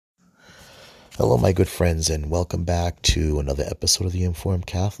Hello, my good friends, and welcome back to another episode of The Informed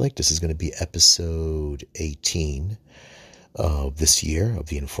Catholic. This is going to be episode 18 of this year of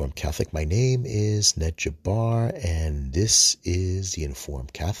The Informed Catholic. My name is Ned Jabbar, and this is The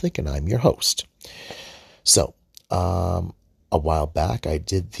Informed Catholic, and I'm your host. So, a while back, I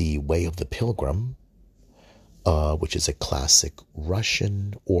did The Way of the Pilgrim, which is a classic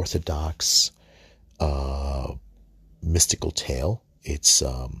Russian Orthodox mystical tale. It's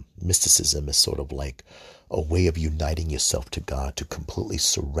mysticism is sort of like a way of uniting yourself to God, to completely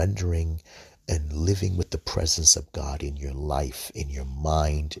surrendering and living with the presence of God in your life, in your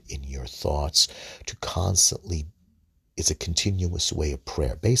mind, in your thoughts, to constantly, it's a continuous way of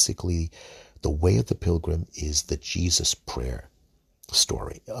prayer. Basically, the Way of the Pilgrim is the Jesus prayer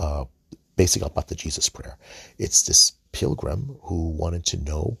story, basically about the Jesus prayer. It's this pilgrim who wanted to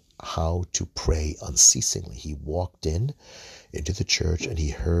know how to pray unceasingly. He walked into the church and he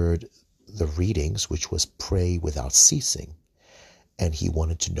heard the readings, which was pray without ceasing. And he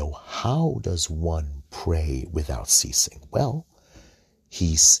wanted to know, how does one pray without ceasing? Well,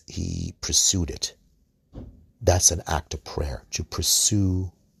 he pursued it. That's an act of prayer, to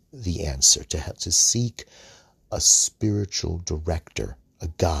pursue the answer, to seek a spiritual director, a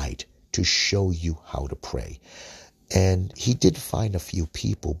guide to show you how to pray. And he did find a few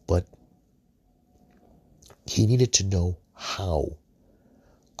people, but he needed to know how.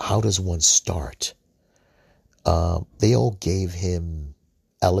 How does one start? They all gave him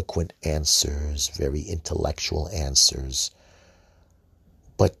eloquent answers, very intellectual answers.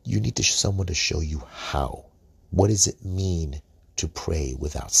 But you need someone to show you how. What does it mean to pray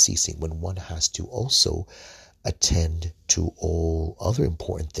without ceasing when one has to also attend to all other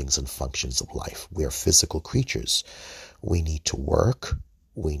important things and functions of life? We're physical creatures. We need to work.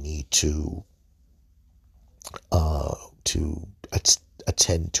 We need to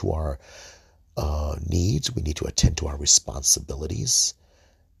attend to our needs. We need to attend to our responsibilities.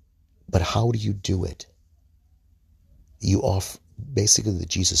 But how do you do it? You offer basically the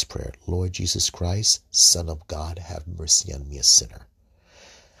Jesus prayer. Lord Jesus Christ, Son of God, have mercy on me, a sinner.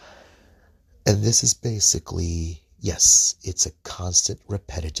 And this is basically, yes, it's a constant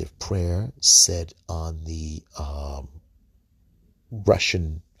repetitive prayer said on the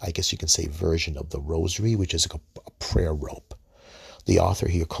Russian, I guess you can say, version of the rosary, which is a prayer rope. The author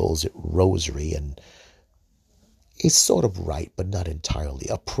here calls it rosary, and it's sort of right, but not entirely.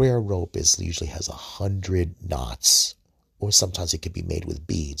 A prayer rope usually has 100 knots, or sometimes it can be made with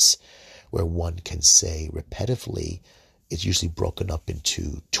beads, where one can say repetitively. It's usually broken up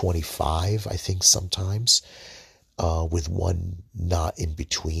into 25, I think, sometimes, with one knot in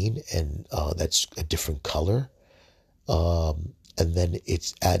between, and that's a different color. And then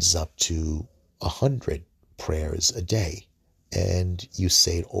it adds up to 100 prayers a day. And you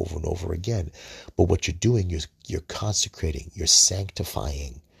say it over and over again. But what you're doing, you're consecrating, you're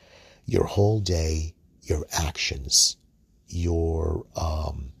sanctifying your whole day, your actions, your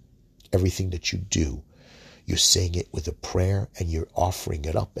everything that you do. You're saying it with a prayer, and you're offering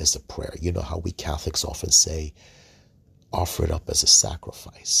it up as a prayer. You know how we Catholics often say, offer it up as a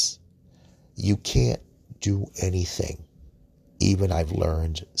sacrifice. You can't do anything, even I've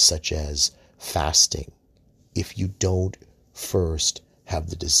learned, such as fasting, if you don't first have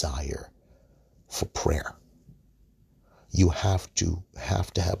the desire for prayer. You have to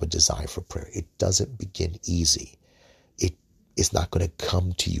have a desire for prayer. It doesn't begin easy. It's not going to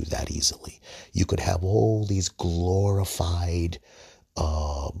come to you that easily. You could have all these glorified,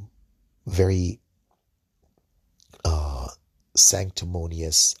 very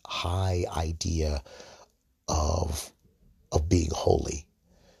sanctimonious, high idea of being holy,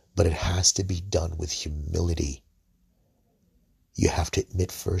 but it has to be done with humility. You have to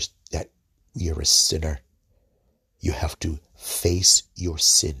admit first that you're a sinner. You have to face your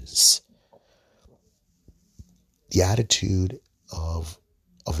sins. The attitude of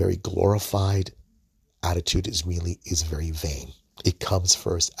a very glorified attitude is very vain. It comes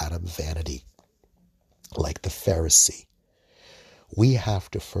first out of vanity, like the Pharisee. We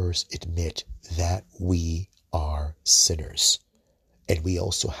have to first admit that we are sinners, and we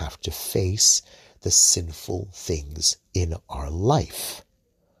also have to face the sinful things in our life.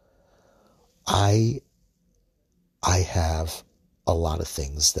 I have a lot of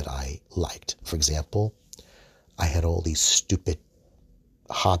things that I liked. For example, I had all these stupid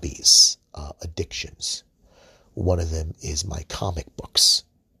hobbies, addictions. One of them is my comic books,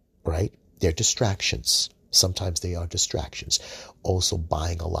 right? They're distractions. Sometimes they are distractions. Also,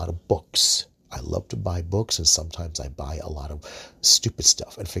 buying a lot of books. I love to buy books, and sometimes I buy a lot of stupid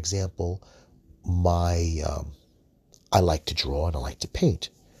stuff. And for example, I like to draw and I like to paint.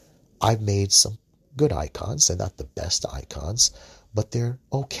 I've made some good icons. They're not the best icons, but they're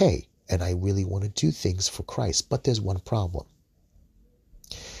okay. And I really want to do things for Christ. But there's one problem.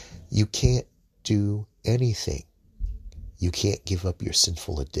 You can't do anything. You can't give up your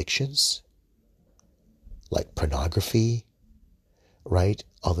sinful addictions, like pornography, right?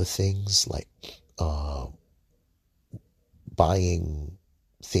 Other things like buying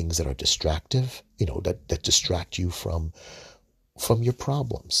things that are distractive, that distract you from your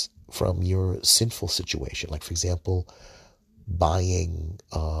problems, from your sinful situation. Like, for example, buying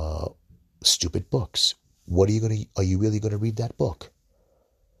stupid books. Are you really going to read that book?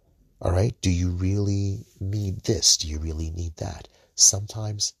 All right. Do you really need this? Do you really need that?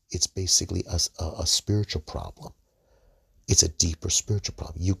 Sometimes it's basically a spiritual problem. It's a deeper spiritual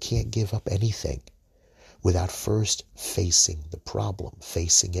problem. You can't give up anything without first facing the problem,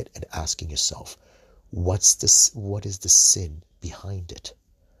 facing it and asking yourself, what is the sin behind it?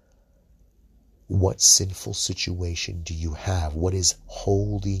 What sinful situation do you have? What is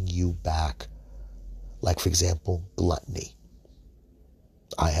holding you back? Like, for example, gluttony.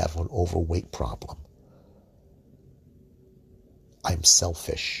 I have an overweight problem. I'm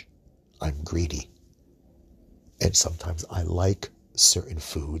selfish. I'm greedy. And sometimes I like certain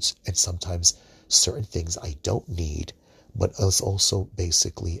foods, and sometimes certain things I don't need, but it's also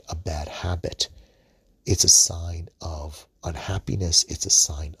basically a bad habit. It's a sign of unhappiness. It's a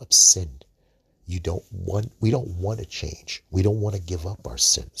sign of sin. We don't want to change. We don't want to give up our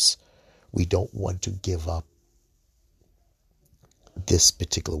sins. We don't want to give up this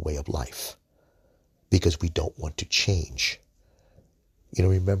particular way of life because we don't want to change.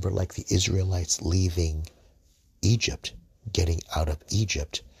 Remember, like the Israelites leaving Egypt, getting out of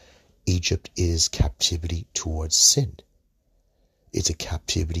Egypt. Egypt is captivity towards sin. It's a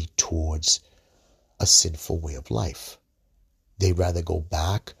captivity towards a sinful way of life. They rather go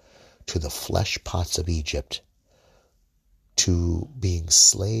back to the flesh pots of Egypt, to being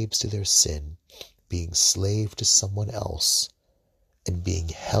slaves to their sin, being slave to someone else, and being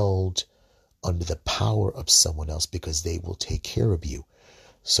held under the power of someone else because they will take care of you.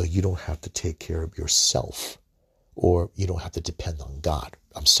 So you don't have to take care of yourself, or you don't have to depend on God.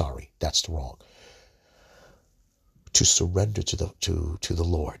 I'm sorry, that's wrong. To surrender to the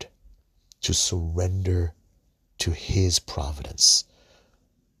Lord, to surrender to His providence,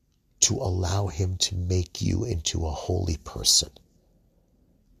 to allow Him to make you into a holy person.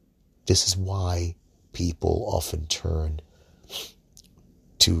 This is why people often turn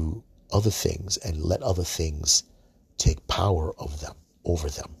to other things and let other things take power over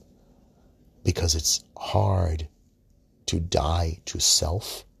them, because it's hard to die to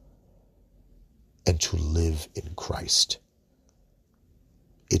self and to live in Christ.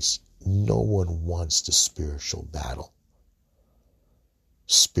 No one wants the spiritual battle,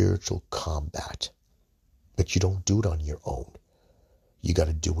 spiritual combat, but you don't do it on your own. You got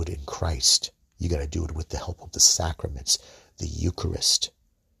to do it in Christ. You got to do it with the help of the sacraments, the Eucharist,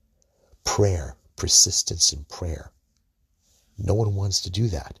 prayer, persistence in prayer. No one wants to do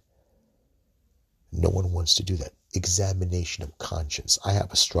that. No one wants to do that. Examination of conscience. I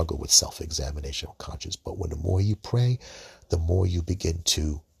have a struggle with self-examination of conscience, but when the more you pray, the more you begin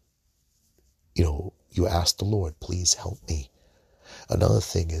to, you ask the Lord, please help me. Another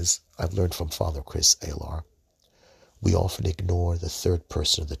thing is, I've learned from Father Chris Alar, we often ignore the third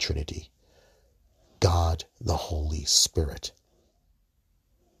person of the Trinity, God the Holy Spirit.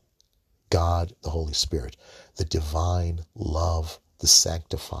 God the Holy Spirit, the divine love, the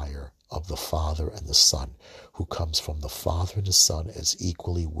sanctifier of the Father and the Son, who comes from the Father and the Son as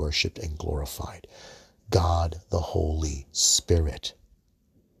equally worshipped and glorified. God the Holy Spirit.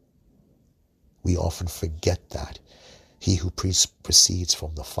 We often forget that. He who proceeds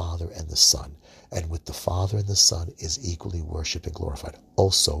from the Father and the Son, and with the Father and the Son is equally worshipped and glorified.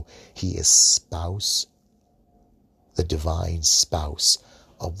 Also, He is spouse, the divine spouse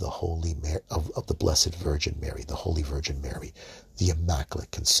of the Holy Mary, of the Blessed Virgin Mary, the Holy Virgin Mary, the Immaculate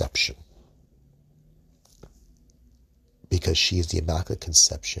Conception. Because she is the Immaculate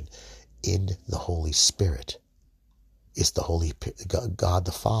Conception in the Holy Spirit. It's the Holy God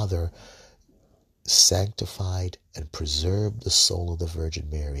the Father sanctified and preserved the soul of the Virgin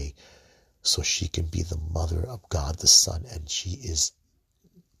Mary so she can be the mother of God the Son, and she is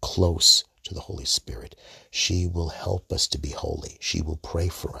close to the Holy Spirit. She will help us to be holy. She will pray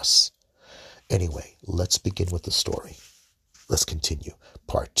for us. Anyway, let's begin with the story. Let's continue.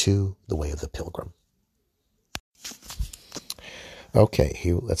 Part 2, The Way of the Pilgrim. Okay,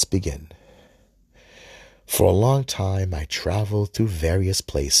 let's begin. For a long time, I traveled through various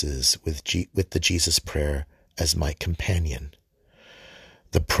places with the Jesus Prayer as my companion.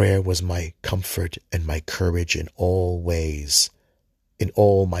 The prayer was my comfort and my courage in all ways, in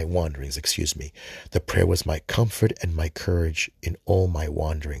all my wanderings, excuse me. The prayer was my comfort and my courage in all my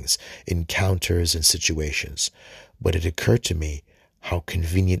wanderings, encounters, and situations. But it occurred to me how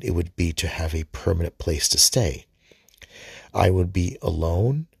convenient it would be to have a permanent place to stay. I would be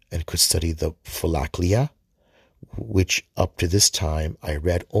alone and could study the Philaklia, which up to this time I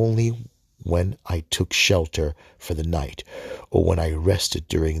read only when I took shelter for the night or when I rested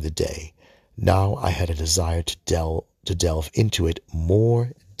during the day. Now I had a desire to delve into it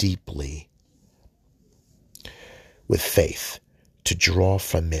more deeply with faith, to draw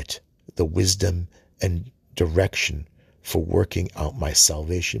from it the wisdom and direction for working out my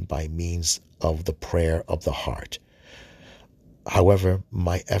salvation by means of the prayer of the heart. However,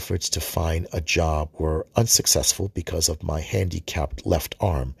 my efforts to find a job were unsuccessful because of my handicapped left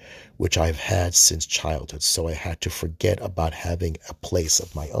arm, which I've had since childhood, so I had to forget about having a place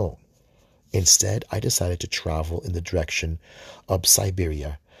of my own. Instead, I decided to travel in the direction of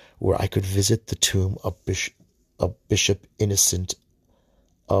Siberia, where I could visit the tomb of Bishop Innocent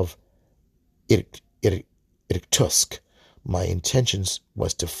of Irkutsk. My intentions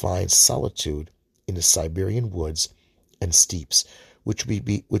was to find solitude in the Siberian woods and steeps, which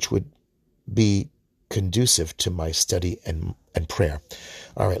would be conducive to my study and prayer.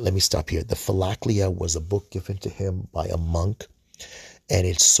 All right, let me stop here. The Philaklia was a book given to him by a monk, and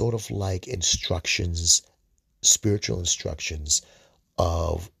it's sort of like instructions, spiritual instructions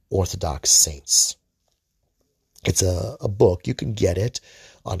of Orthodox saints. It's a book. You can get it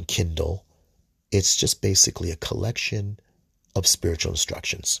on Kindle. It's just basically a collection of spiritual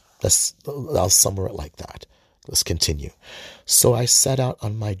instructions. I'll summarize it like that. Let's continue. So I set out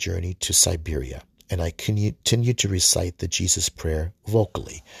on my journey to Siberia, and I continued to recite the Jesus prayer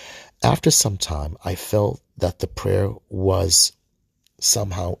vocally. After some time, I felt that the prayer was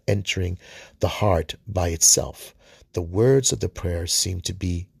somehow entering the heart by itself. The words of the prayer seemed to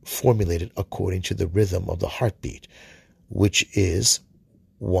be formulated according to the rhythm of the heartbeat, which is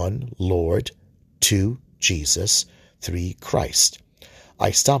 1, Lord, 2, Jesus, 3, Christ. I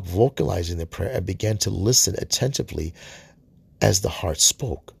stopped vocalizing the prayer and began to listen attentively as the heart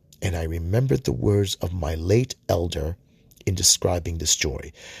spoke, and I remembered the words of my late elder in describing this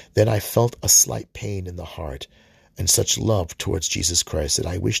joy. Then I felt a slight pain in the heart and such love towards Jesus Christ that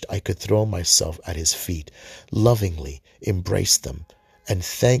I wished I could throw myself at his feet, lovingly embrace them, and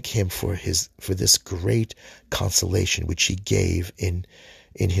thank him for this great consolation which he gave in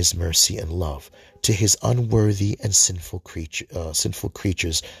his mercy and love to his unworthy and sinful creature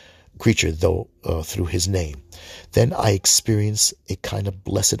though through his name. Then I experienced a kind of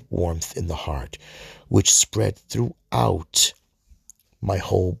blessed warmth in the heart, which spread throughout my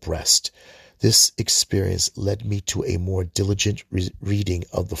whole breast. This experience led me to a more diligent reading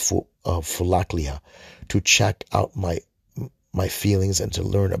of the Philaklia, to check out my feelings and to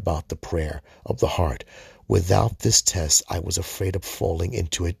learn about the prayer of the heart. Without this test, I was afraid of falling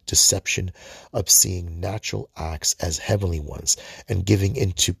into a deception of seeing natural acts as heavenly ones and giving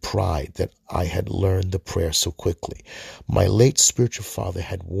into pride that I had learned the prayer so quickly. My late spiritual father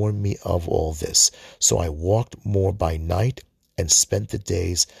had warned me of all this, so I walked more by night and spent the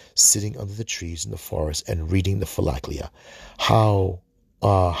days sitting under the trees in the forest and reading the Philaklia. How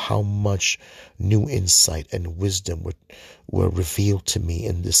much new insight and wisdom were revealed to me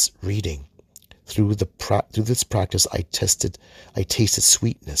in this reading. Through this practice, I tasted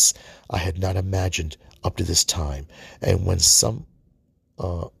sweetness I had not imagined up to this time, and when some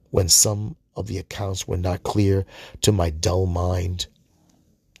of the accounts were not clear to my dull mind,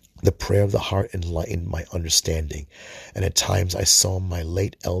 the prayer of the heart enlightened my understanding, and at times I saw my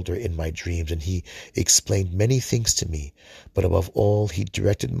late elder in my dreams, and he explained many things to me. But above all, he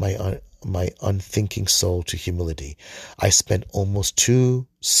directed my unthinking soul to humility. I spent almost 2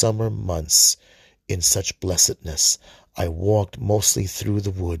 summer months in such blessedness. I walked mostly through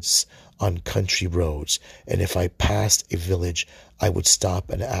the woods on country roads, and if I passed a village, I would stop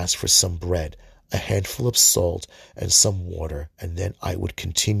and ask for some bread, a handful of salt, and some water, and then I would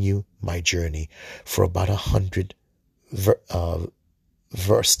continue my journey for about 100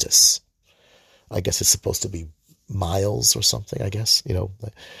 verstas. I guess it's supposed to be miles or something, I guess,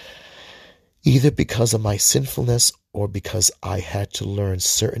 either because of my sinfulness or because I had to learn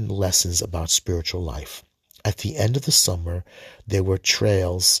certain lessons about spiritual life. At the end of the summer, there were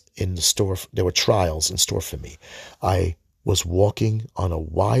trials in store for me. I was walking on a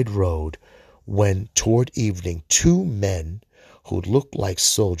wide road when, toward evening, 2 men who looked like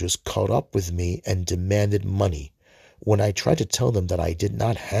soldiers caught up with me and demanded money. When I tried to tell them that I did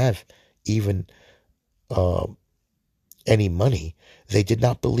not have even any money. They did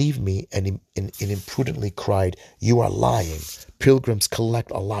not believe me and imprudently cried, "You are lying. Pilgrims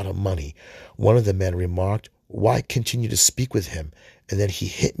collect a lot of money." One of the men remarked, "Why continue to speak with him?" And then he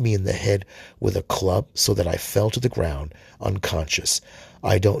hit me in the head with a club so that I fell to the ground, unconscious.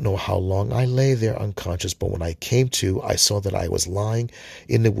 I don't know how long I lay there unconscious, but when I came to, I saw that I was lying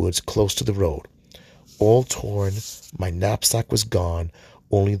in the woods close to the road. All torn, my knapsack was gone,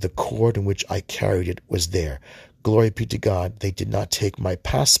 only the cord in which I carried it was there. Glory be to God, they did not take my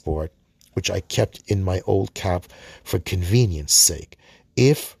passport, which I kept in my old cap for convenience sake.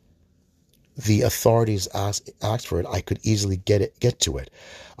 If the authorities asked for it, I could easily get to it.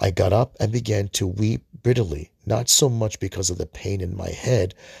 I got up and began to weep bitterly, not so much because of the pain in my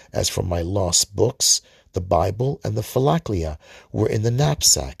head as for my lost books. The Bible and the Philaklia were in the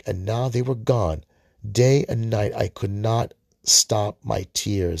knapsack, and now they were gone. Day and night I could not stop my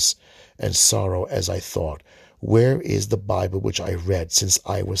tears and sorrow as I thought, where is the Bible which I read since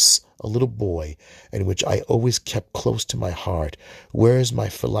I was a little boy, and which I always kept close to my heart? Where is my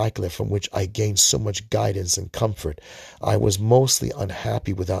Philaklia from which I gained so much guidance and comfort? I was mostly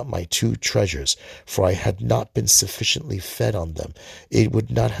unhappy without my two treasures, for I had not been sufficiently fed on them. It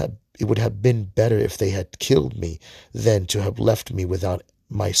would have been better if they had killed me than to have left me without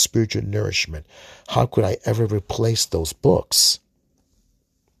my spiritual nourishment. How could I ever replace those books?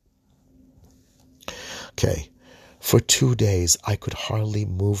 Okay. For 2 days I could hardly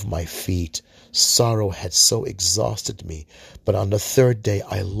move my feet. Sorrow had so exhausted me, but on the third day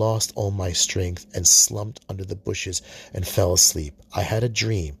I lost all my strength and slumped under the bushes and fell asleep. I had a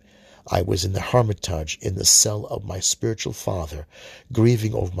dream. I was in the hermitage in the cell of my spiritual father,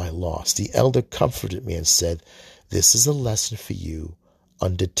 grieving over my loss. The elder comforted me and said, "This is a lesson for you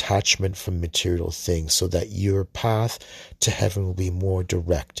on detachment from material things, so that your path to heaven will be more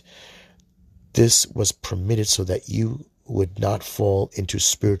direct. This was permitted so that you would not fall into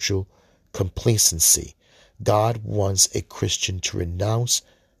spiritual complacency. God wants a Christian to renounce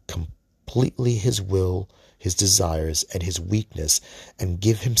completely his will, his desires, and his weakness, and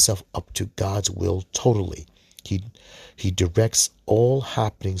give himself up to God's will totally. He directs all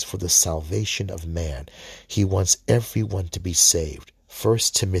happenings for the salvation of man. He wants everyone to be saved."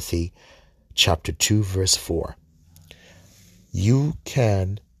 1 Timothy chapter 2, verse 4. You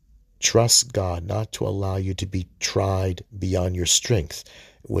can trust God not to allow you to be tried beyond your strength.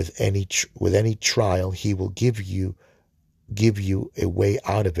 With any trial, he will give you a way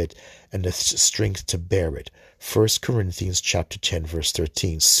out of it and the strength to bear it. 1 Corinthians chapter 10, verse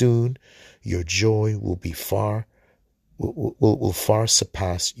 13. Soon your joy will far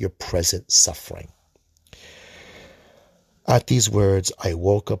surpass your present suffering. At these words, I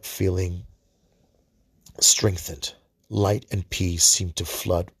woke up feeling strengthened. Light and peace seemed to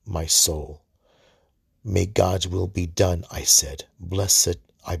flood my soul. "May God's will be done," I said.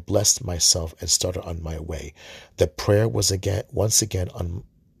 I blessed myself and started on my way. The prayer was once again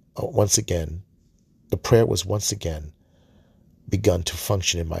begun to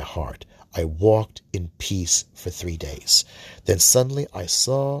function in my heart. I walked in peace for 3 days. Then suddenly I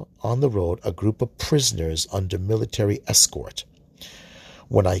saw on the road a group of prisoners under military escort.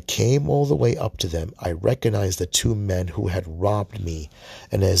 When I came all the way up to them, I recognized the two men who had robbed me,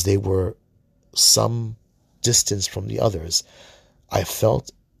 and as they were some distance from the others, I fell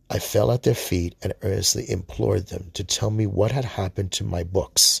at their feet and earnestly implored them to tell me what had happened to my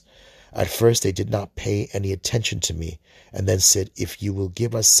books. At first they did not pay any attention to me, and then said, "If you will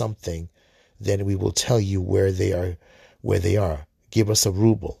give us something, then we will tell you where they are. Give us a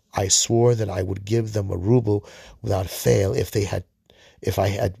ruble." I swore that I would give them a ruble without fail if I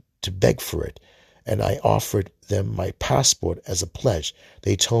had to beg for it, and I offered them my passport as a pledge.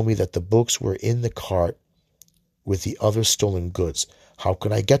 They told me that the books were in the cart with the other stolen goods. How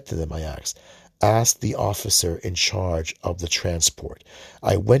could I get to them, I asked. Ask the officer in charge of the transport.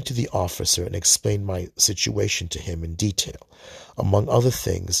 I went to the officer and explained my situation to him in detail. Among other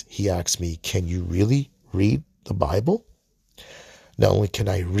things, he asked me, "Can you really read the Bible?" "Not only can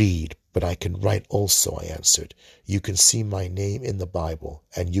I read, but I can write also," I answered. "You can see my name in the Bible,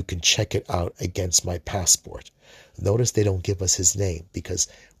 and you can check it out against my passport." Notice they don't give us his name, because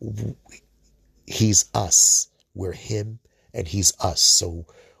he's us. We're him, and he's us. So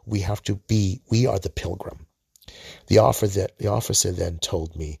we are the pilgrim. The officer then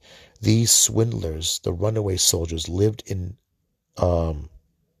told me, these swindlers, the runaway soldiers, lived in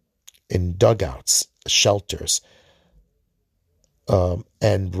dugouts, shelters,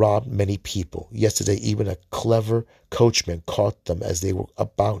 and robbed many people. Yesterday, even a clever coachman caught them as they were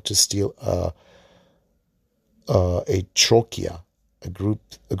about to steal a trochia, a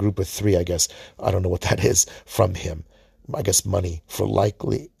group of three, I guess. I don't know what that is, from him. I guess money, for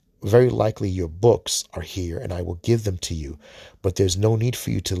very likely your books are here and I will give them to you, but there's no need for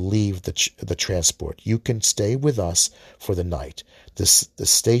you to leave the transport. You can stay with us for the night. The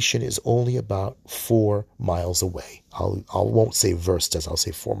station is only about 4 miles away. I won't say verstas, I'll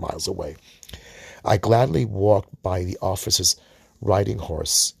say 4 miles away. I gladly walked by the officer's riding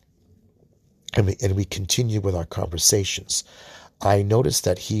horse, and we continued with our conversations. I noticed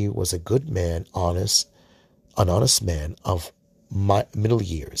that he was a good man, an honest man of my middle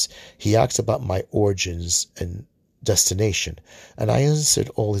years. He asked about my origins and destination, and I answered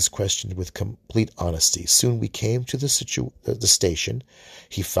all his questions with complete honesty. Soon we came to the station.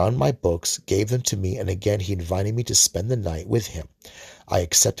 He found my books, gave them to me, and again he invited me to spend the night with him. I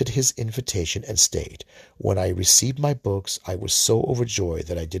accepted his invitation and stayed. When I received my books, I was so overjoyed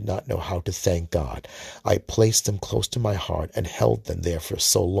that I did not know how to thank God. I placed them close to my heart and held them there for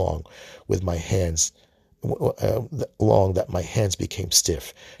so long with my hands long that my hands became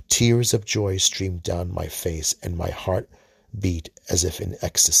stiff. Tears of joy streamed down my face, and my heart beat as if in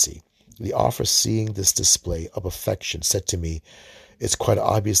ecstasy. The officer, seeing this display of affection, said to me, "It's quite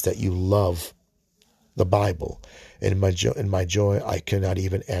obvious that you love the Bible." In my joy, I could not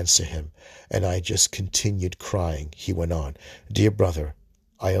even answer him, and I just continued crying. He went on, "Dear brother,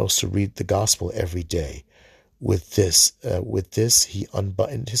 I also read the gospel every day." With this, he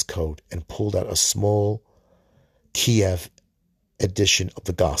unbuttoned his coat and pulled out a small Kiev edition of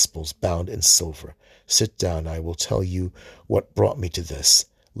the Gospels bound in silver. "Sit down. I will tell you what brought me to this.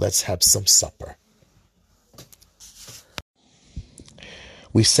 Let's have some supper."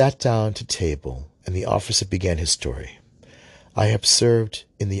 We sat down to table, and the officer began his story. "I have served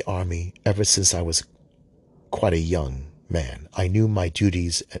in the army ever since I was quite a young man. I knew my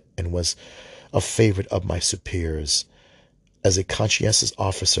duties and was a favorite of my superiors. As a conscientious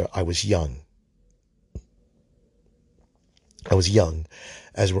officer, I was young,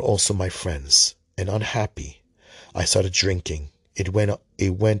 as were also my friends, and unhappy. I started drinking. It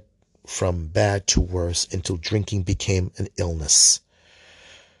went from bad to worse until drinking became an illness.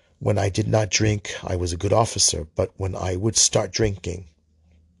 When I did not drink, I was a good officer, but when I would start drinking,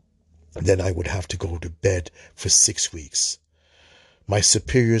 then I would have to go to bed for 6 weeks. My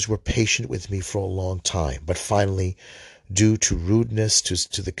superiors were patient with me for a long time, but finally, due to rudeness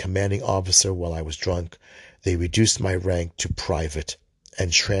to the commanding officer while I was drunk, they reduced my rank to private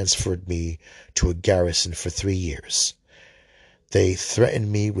and transferred me to a garrison for 3 years. They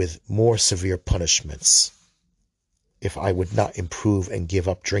threatened me with more severe punishments if I would not improve and give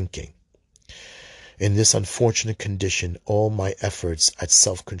up drinking. In this unfortunate condition, all my efforts at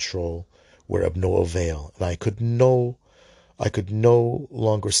self-control were of no avail, and I could no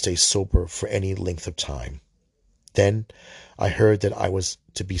longer stay sober for any length of time. Then I heard that I was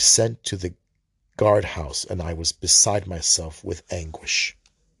to be sent to the guardhouse, and I was beside myself with anguish.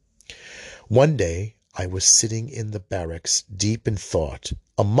 One day I was sitting in the barracks deep in thought.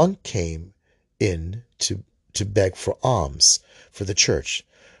 A monk came in to beg for alms for the church.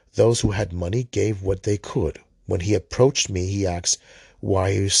 Those who had money gave what they could. When he approached me, he asked, "Why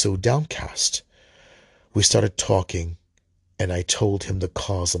are you so downcast?" We started talking, and I told him the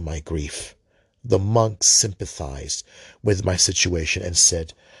cause of my grief. The monk sympathized with my situation and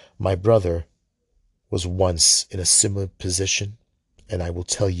said, "My brother was once in a similar position, and I will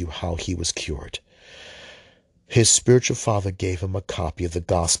tell you how he was cured. His spiritual father gave him a copy of the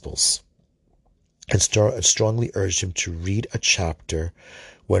Gospels and strongly urged him to read a chapter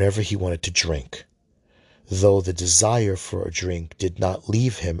whenever he wanted to drink. Though the desire for a drink did not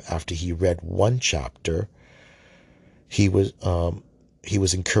leave him after he read one chapter, he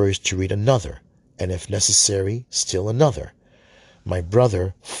was encouraged to read another, and if necessary, still another. My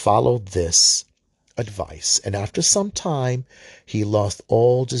brother followed this advice, and after some time he lost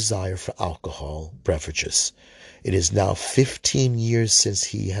all desire for alcohol beverages. It is now 15 years since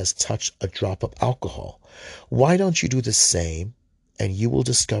he has touched a drop of alcohol. Why don't you do the same, and you will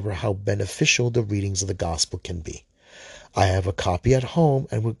discover how beneficial the readings of the gospel can be. I have a copy at home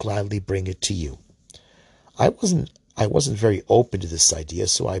and would gladly bring it to you." I wasn't very open to this idea,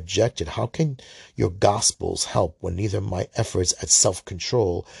 so I objected. "How can your gospels help when neither my efforts at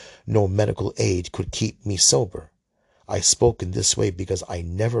self-control nor medical aid could keep me sober? I spoke in this way because I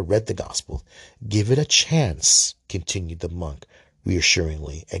never read the gospel." "Give it a chance," continued the monk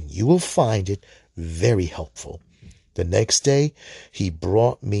reassuringly, "and you will find it very helpful." The next day he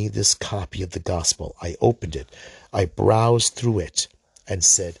brought me this copy of the gospel. I opened it. I browsed through it and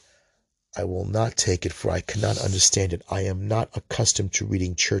said, "I will not take it, for I cannot understand it. I am not accustomed to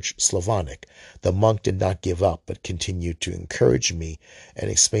reading Church Slavonic." The monk did not give up, but continued to encourage me and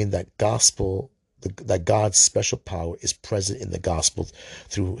explain that that God's special power is present in the gospel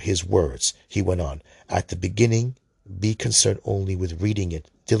through his words. He went on, at the beginning, be concerned only with reading it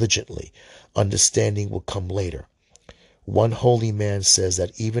diligently. Understanding will come later. One holy man says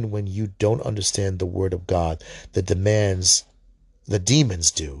that even when you don't understand the word of God, the demons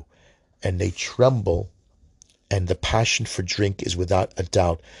do, and they tremble, and the passion for drink is without a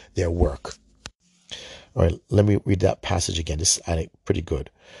doubt their work. All right, let me read that passage again. This is, I think, pretty good.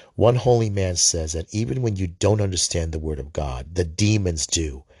 One holy man says that even when you don't understand the word of God, the demons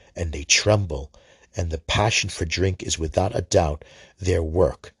do, and they tremble, and the passion for drink is without a doubt their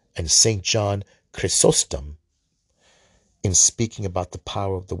work. And St. John Chrysostom, in speaking about the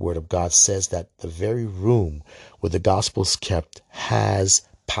power of the word of God, says that the very room where the gospel is kept has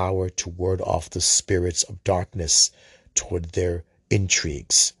power to ward off the spirits of darkness toward their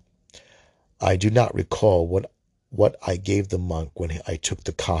intrigues. I do not recall what I gave the monk when I took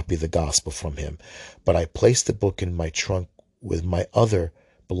the copy of the gospel from him, but I placed the book in my trunk with my other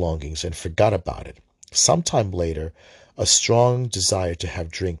belongings and forgot about it. Sometime later, a strong desire to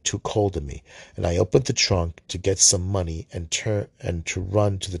have drink took hold of me, and I opened the trunk to get some money and to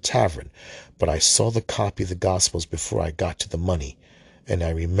run to the tavern. But I saw the copy of the Gospels before I got to the money, and I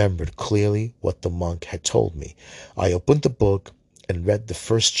remembered clearly what the monk had told me. I opened the book and read the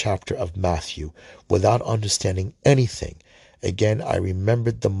first chapter of Matthew without understanding anything. Again, I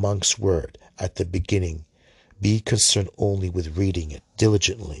remembered the monk's word at the beginning. Be concerned only with reading it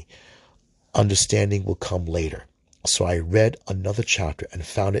diligently. Understanding will come later. So I read another chapter and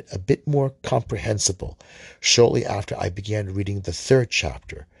found it a bit more comprehensible. Shortly after, I began reading the third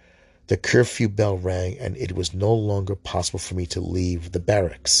chapter. The curfew bell rang, and it was no longer possible for me to leave the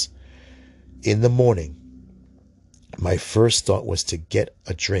barracks. In the morning, my first thought was to get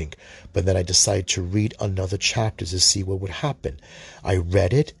a drink, but then I decided to read another chapter to see what would happen. I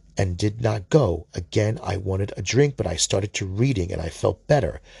read it and did not go. Again, I wanted a drink, but I started to reading and I felt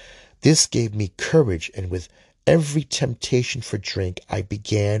better. This gave me courage, and with every temptation for drink, I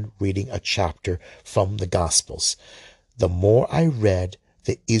began reading a chapter from the Gospels. The more I read,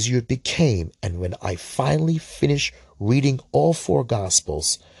 the easier it became, and when I finally finished reading all 4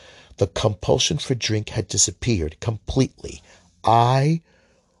 Gospels, the compulsion for drink had disappeared completely. I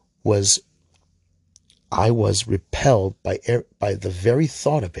was repelled by the very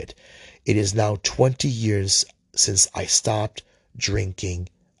thought of it. It is now 20 years since I stopped drinking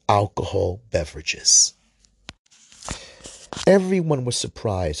alcohol beverages. Everyone was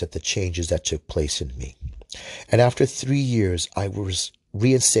surprised at the changes that took place in me. And after 3 years, I was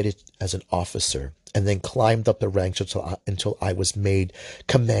reinstated as an officer and then climbed up the ranks until I was made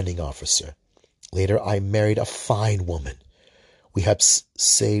commanding officer. Later, I married a fine woman. We have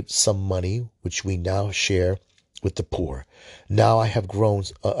saved some money, which we now share with the poor. Now I have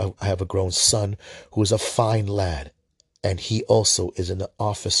a grown son who is a fine lad, and he also is an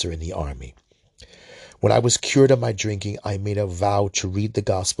officer in the army. When I was cured of my drinking, I made a vow to read the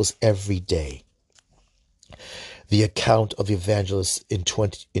Gospels every day. The account of the evangelist in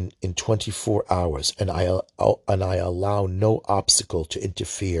 24 hours, and I allow no obstacle to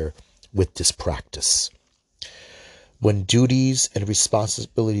interfere with this practice. When duties and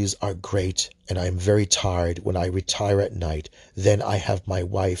responsibilities are great and I am very tired, when I retire at night, then I have my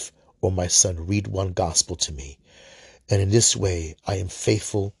wife or my son read one gospel to me. And in this way, I am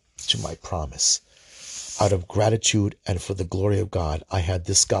faithful to my promise. Out of gratitude and for the glory of God, I had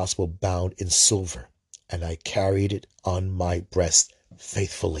this gospel bound in silver, and I carried it on my breast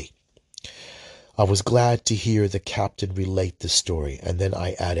faithfully. I was glad to hear the captain relate this story, and then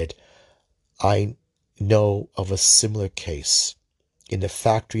I added, I know of a similar case. In the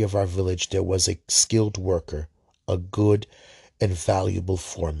factory of our village, there was a skilled worker, a good and valuable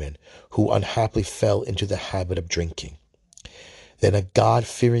foreman, who unhappily fell into the habit of drinking. Then a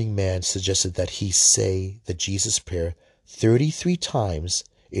God-fearing man suggested that he say the Jesus prayer 33 times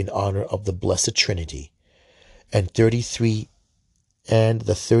in honor of the Blessed Trinity, and the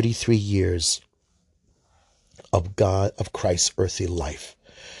 33 years of Christ's earthly life.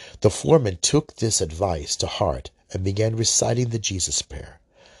 The foreman took this advice to heart and began reciting the Jesus prayer,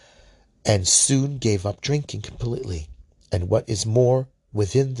 and soon gave up drinking completely. And what is more,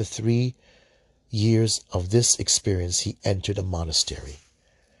 within the 3 years of this experience, he entered a monastery.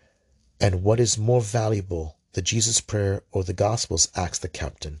 And what is more valuable, the Jesus prayer or the Gospels? Asked the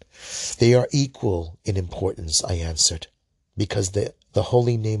captain. They are equal in importance, I answered, because the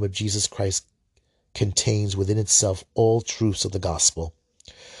holy name of Jesus Christ contains within itself all truths of the Gospel.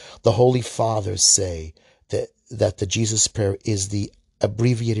 The Holy Fathers say that the Jesus prayer is the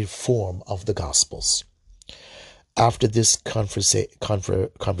abbreviated form of the Gospels. After this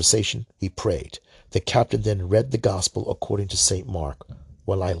conversation, we prayed. The captain then read the gospel according to St. Mark,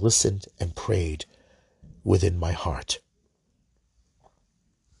 while I listened and prayed within my heart.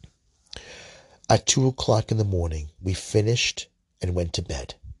 At 2 o'clock in the morning, we finished and went to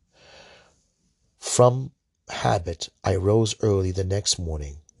bed. From habit, I rose early the next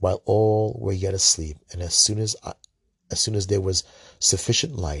morning while all were yet asleep, and as soon as there was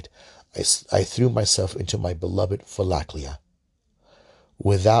sufficient light, I threw myself into my beloved Philaklia.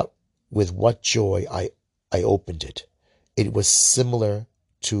 With what joy I opened it. It was similar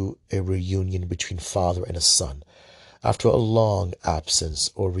to a reunion between father and a son, after a long absence,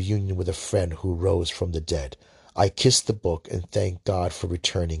 or reunion with a friend who rose from the dead. I kissed the book and thanked God for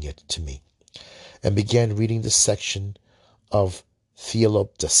returning it to me, and began reading the section of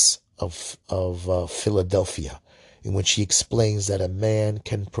Theoloptus of Philadelphia, in which he explains that a man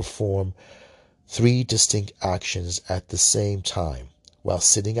can perform 3 distinct actions at the same time. While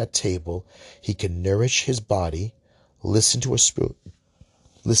sitting at table, he can nourish his body, listen to a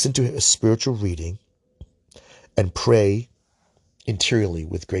spiritual reading, and pray interiorly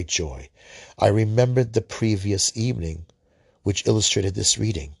with great joy. I remembered the previous evening, which illustrated this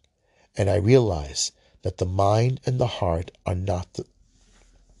reading, and I realized that the mind and the heart are not the...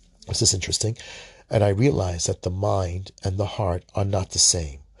 This is interesting. And I realized that the mind and the heart are not the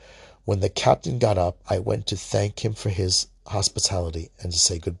same. When the captain got up, I went to thank him for his hospitality and to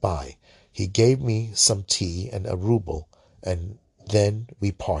say goodbye. He gave me some tea and a ruble, and then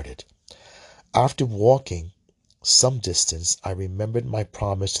we parted. After walking some distance, I remembered my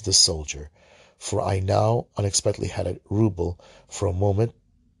promise to the soldier, for I now unexpectedly had a ruble. For a moment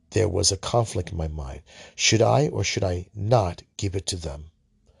there was a conflict in my mind. Should I or should I not give it to them?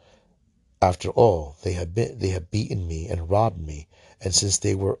 After all, they had beaten me and robbed me, and since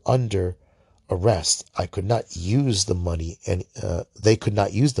they were under arrest, I could not use the money, and they could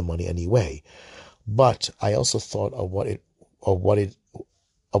not use the money anyway. But I also thought of what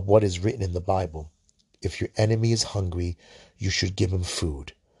is written in the Bible. If your enemy is hungry, you should give him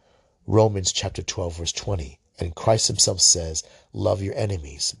food. Romans chapter 12, verse 20. And Christ himself says, love your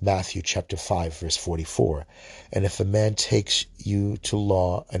enemies. Matthew chapter 5, verse 44. And if a man takes you to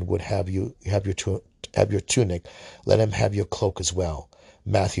law and would have your tunic, let him have your cloak as well.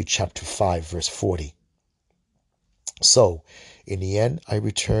 Matthew chapter 5, verse 40. So, in the end, I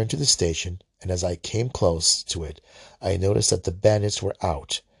returned to the station, and as I came close to it, I noticed that the bandits were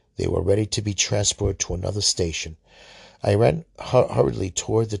out. They were ready to be transported to another station. I ran hurriedly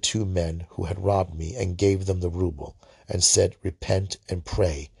toward the 2 men who had robbed me and gave them the ruble, and said, repent and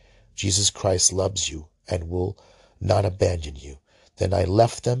pray. Jesus Christ loves you and will not abandon you. Then I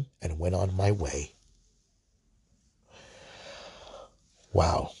left them and went on my way.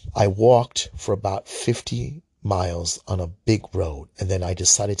 Wow. I walked for about 50 miles on a big road, and then I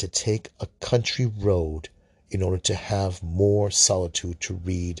decided to take a country road in order to have more solitude to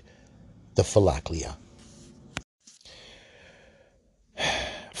read the Philaklia.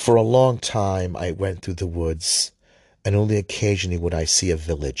 For a long time, I went through the woods, and only occasionally would I see a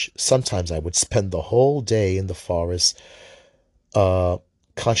village. Sometimes I would spend the whole day in the forest,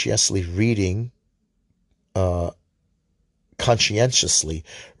 conscientiously reading the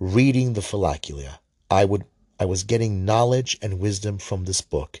Philaklia. I was getting knowledge and wisdom from this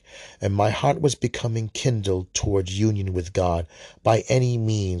book, and my heart was becoming kindled towards union with God by any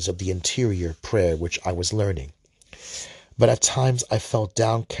means of the interior prayer which I was learning. But at times I felt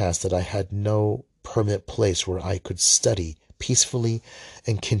downcast that I had no permanent place where I could study peacefully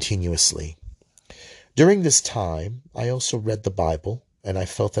and continuously. During this time, I also read the Bible, and I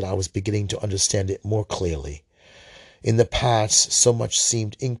felt that I was beginning to understand it more clearly. In the past, so much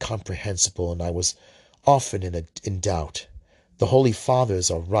seemed incomprehensible, and I was often in doubt. The Holy Fathers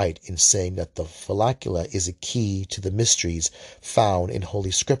are right in saying that the Philaklia is a key to the mysteries found in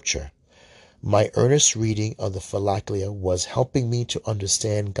Holy Scripture. My earnest reading of the Philaklia was helping me to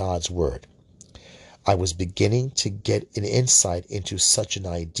understand God's Word. I was beginning to get an insight into such an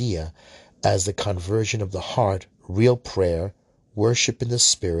idea as the conversion of the heart, real prayer, worship in the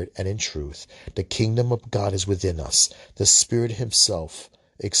Spirit and in truth. The kingdom of God is within us. The Spirit himself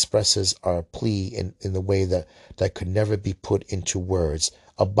expresses our plea in the way that could never be put into words.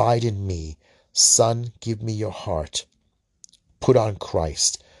 Abide in me. Son, give me your heart. Put on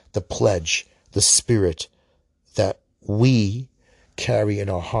Christ. The pledge, the Spirit that we carry in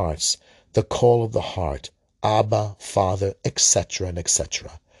our hearts, the call of the heart, Abba, Father, etc., and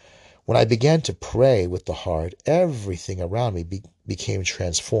etc. When I began to pray with the heart, everything around me became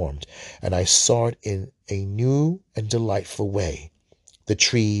transformed, and I saw it in a new and delightful way. The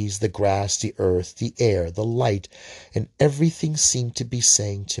trees, the grass, the earth, the air, the light, and everything seemed to be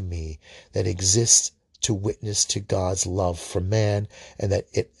saying to me that exists to witness to God's love for man, and that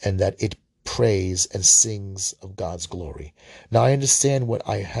it prays and sings of God's glory. Now I understand what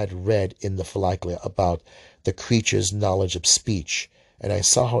I had read in the Philaklia about the creature's knowledge of speech, and I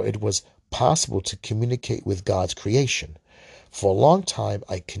saw how it was possible to communicate with God's creation. For a long time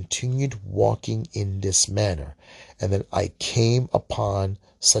I continued walking in this manner, and then I came upon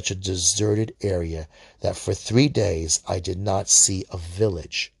such a deserted area that for 3 days I did not see a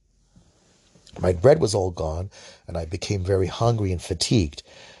village. My bread was all gone, and I became very hungry and fatigued.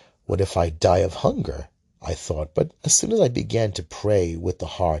 What if I die of hunger? I thought, but as soon as I began to pray with the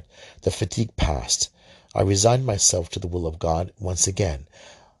heart, the fatigue passed. I resigned myself to the will of God once again,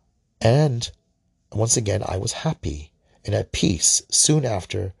 and once again I was happy and at peace. Soon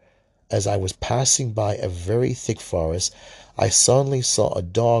after, as I was passing by a very thick forest, I suddenly saw a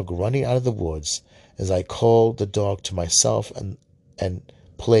dog running out of the woods. As I called the dog to myself and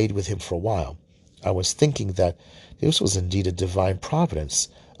played with him for a while, I was thinking that this was indeed a divine providence.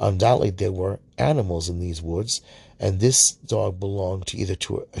 Undoubtedly there were animals in these woods, and this dog belonged to either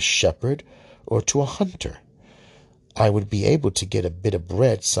to a shepherd or to a hunter. I would be able to get a bit of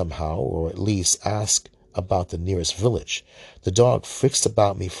bread somehow, or at least ask about the nearest village. The dog frisked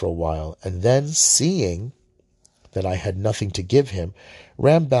about me for a while, and then, seeing that I had nothing to give him,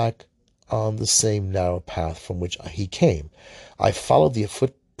 ran back on the same narrow path from which he came. I followed the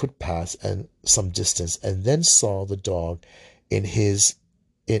footpath and some distance, and then saw the dog in his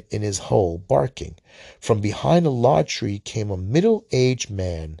hole barking. From behind a large tree came a middle-aged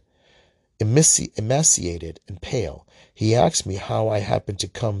man, emaciated and pale. He asked me how I happened to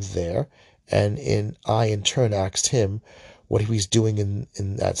come there, and I in turn asked him what he was doing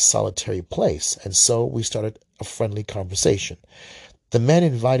in that solitary place, and so we started a friendly conversation. The man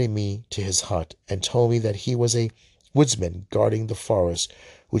invited me to his hut and told me that he was a woodsman guarding the forest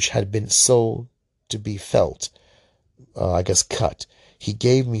which had been sold to be felled, cut. He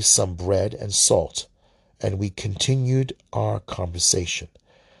gave me some bread and salt, and we continued our conversation.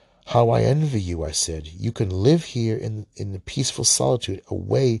 How I envy you, I said. You can live here in the peaceful solitude,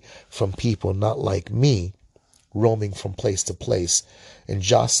 away from people not like me, roaming from place to place and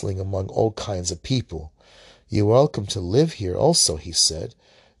jostling among all kinds of people. You're welcome to live here also, he said.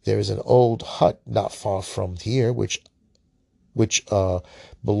 There is an old hut not far from here which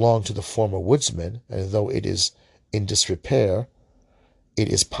belonged to the former woodsman, and though it is in disrepair, it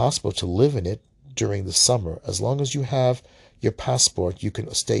is possible to live in it during the summer. As long as you have your passport, you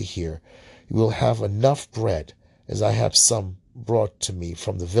can stay here. You will have enough bread, as I have some brought to me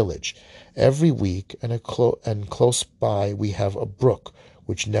from the village. Every week, and close by we have a brook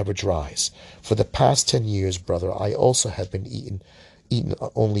which never dries. For the past 10 years, brother, I also have been eaten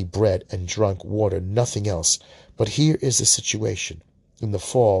only bread and drunk water, nothing else. But here is the situation. In the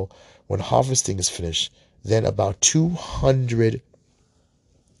fall, when harvesting is finished, then about 200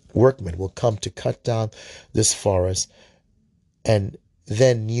 workmen will come to cut down this forest, and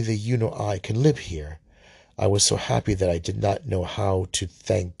then neither you nor I can live here. I was so happy that I did not know how to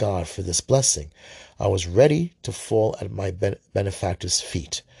thank God for this blessing. I was ready to fall at my benefactor's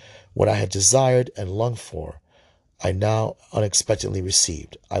feet. What I had desired and longed for, I now unexpectedly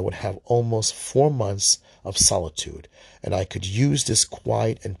received. I would have almost 4 months of solitude, and I could use this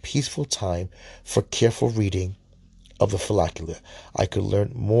quiet and peaceful time for careful reading of the Philaklia. I could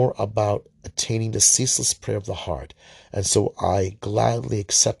learn more about attaining the ceaseless prayer of the heart, and so I gladly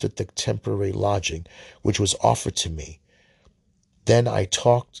accepted the temporary lodging which was offered to me. Then I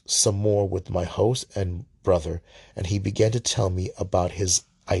talked some more with my host and brother, and he began to tell me about his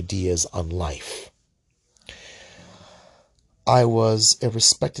ideas on life. I was a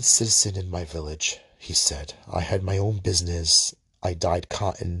respected citizen in my village, he said. I had my own business. I dyed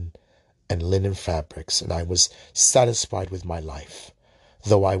cotton and linen fabrics, and I was satisfied with my life,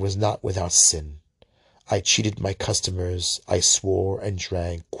 though I was not without sin. I cheated my customers. I swore and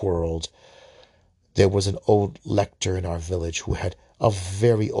drank, quarreled. There was an old lector in our village who had a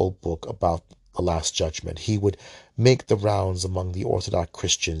very old book about the Last Judgment. He would make the rounds among the Orthodox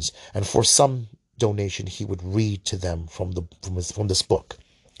Christians, and for some donation he would read to them from this book.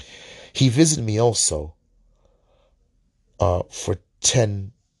 He visited me also for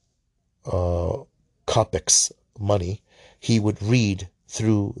 10 kopecks money. He would read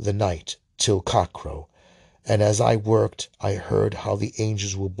through the night till cockcrow. And as I worked, I heard how the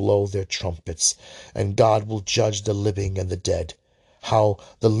angels will blow their trumpets, and God will judge the living and the dead, how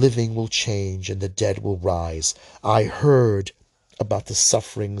the living will change and the dead will rise. I heard about the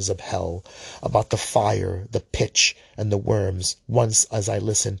sufferings of hell, about the fire, the pitch, and the worms. Once, as I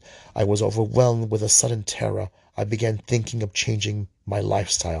listened, I was overwhelmed with a sudden terror. I began thinking of changing my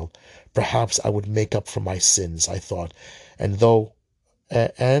lifestyle. Perhaps I would make up for my sins, I thought, and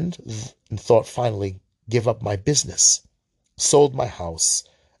thought finally give up my business, sold my house,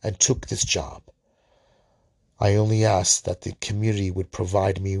 and took this job. I only asked that the community would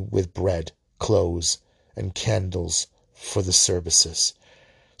provide me with bread, clothes, and candles for the services.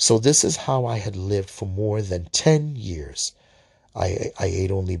 So this is how I had lived for more than 10 years. I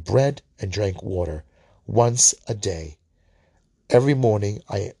ate only bread and drank water once a day. Every morning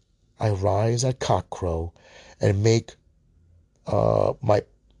I rise at cockcrow and make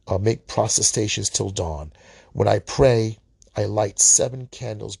protestations till dawn. When I pray, I light 7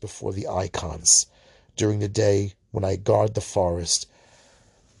 candles before the icons. During the day, when I guard the forest,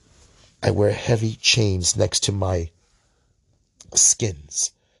 I wear heavy chains next to my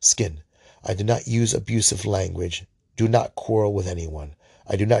skin. I do not use abusive language, do not quarrel with anyone.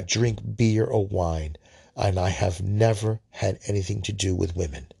 I do not drink beer or wine, and I have never had anything to do with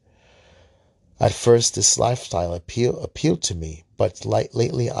women. At first, this lifestyle appealed to me, but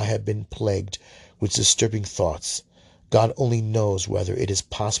lately I have been plagued with disturbing thoughts. God only knows whether it is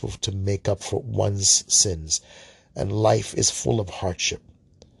possible to make up for one's sins, and life is full of hardship.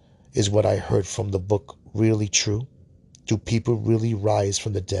 Is what I heard from the book really true? Do people really rise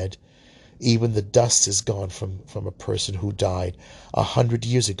from the dead? Even the dust is gone from a person who died 100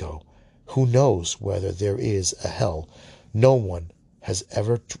 years ago. Who knows whether there is a hell? No one has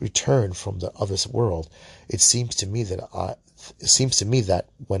ever returned from the other world. It seems to me that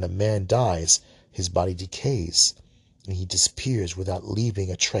when a man dies, his body decays and he disappears without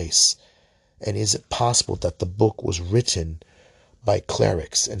leaving a trace. And is it possible that the book was written by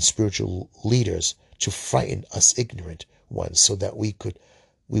clerics and spiritual leaders to frighten us ignorant ones so that we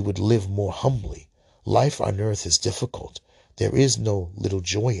would live more humbly? Life on earth is difficult. There is no little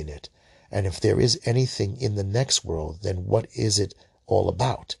joy in it. And if there is anything in the next world, then what is it all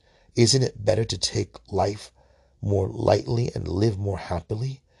about? Isn't it better to take life more lightly and live more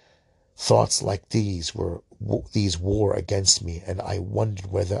happily? Thoughts like these wore against me, and I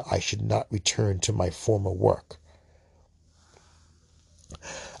wondered whether I should not return to my former work.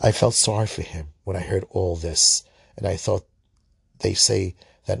 I felt sorry for him when I heard all this, and I thought, they say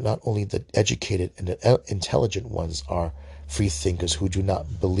that not only the educated and intelligent ones are free thinkers who do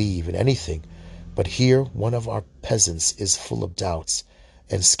not believe in anything, but here one of our peasants is full of doubts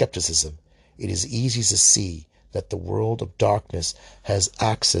and skepticism. It is easy to see that the world of darkness has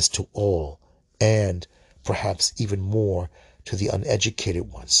access to all, and perhaps even more to the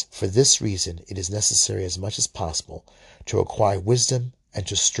uneducated ones. For this reason, it is necessary as much as possible to acquire wisdom and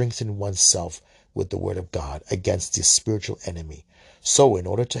to strengthen oneself with the word of God against the spiritual enemy. So, in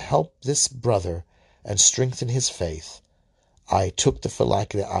order to help this brother and strengthen his faith, I took the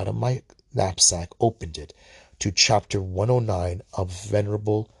phylactery out of my knapsack, opened it to chapter 109 of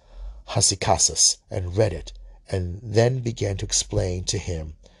Venerable Hesychassus, and read it, and then began to explain to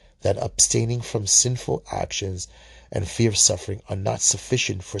him that abstaining from sinful actions and fear of suffering are not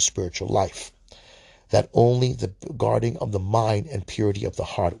sufficient for spiritual life, that only the guarding of the mind and purity of the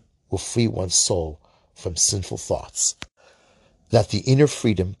heart will free one's soul from sinful thoughts, that the inner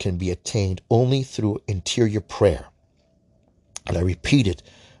freedom can be attained only through interior prayer. And I repeated,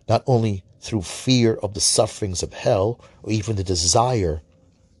 not only through fear of the sufferings of hell, or even the desire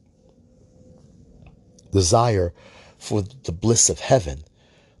for the bliss of heaven.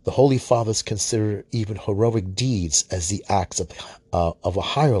 The Holy Fathers consider even heroic deeds as the acts of a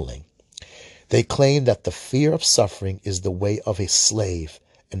hireling. They claim that the fear of suffering is the way of a slave,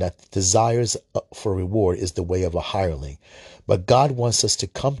 and that the desires for reward is the way of a hireling. But God wants us to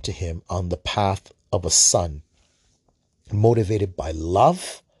come to him on the path of a son, motivated by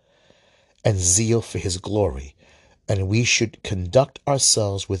love and zeal for his glory, and we should conduct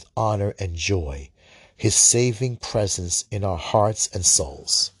ourselves with honor and joy, his saving presence in our hearts and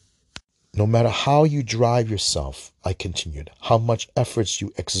souls. No matter how you drive yourself, I continued, how much efforts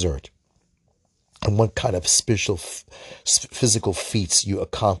you exert, and what kind of physical feats you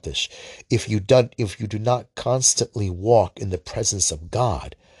accomplish, if you do not constantly walk in the presence of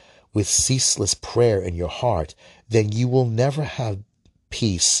God with ceaseless prayer in your heart, then you will never have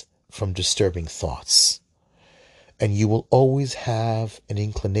peace from disturbing thoughts, and you will always have an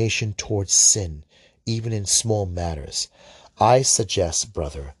inclination towards sin, even in small matters. I suggest,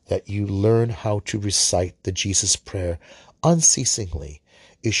 brother, that you learn how to recite the Jesus prayer unceasingly.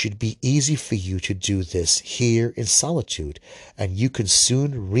 It should be easy for you to do this here in solitude, and you can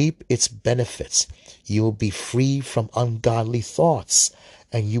soon reap its benefits. You will be free from ungodly thoughts,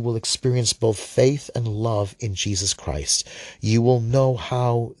 and you will experience both faith and love in Jesus Christ. You will know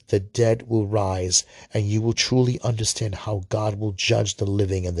how the dead will rise, and you will truly understand how God will judge the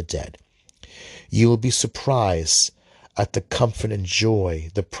living and the dead. You will be surprised at the comfort and joy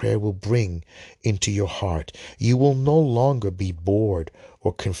the prayer will bring into your heart. You will no longer be bored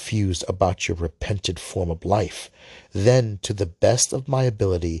or confused about your repentant form of life. Then, to the best of my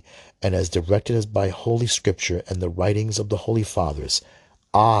ability, and as directed as by Holy Scripture and the writings of the Holy Fathers,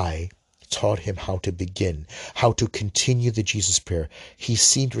 I taught him how to begin, how to continue the Jesus prayer. He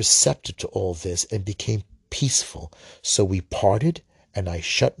seemed receptive to all this and became peaceful. So we parted, and I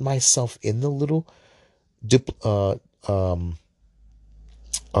shut myself in the little home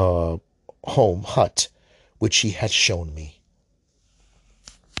hut which he had shown me.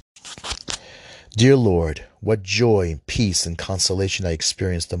 Dear Lord, what joy, peace, and consolation I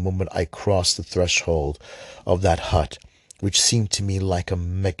experienced the moment I crossed the threshold of that hut, which seemed to me like a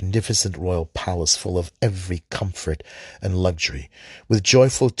magnificent royal palace full of every comfort and luxury. With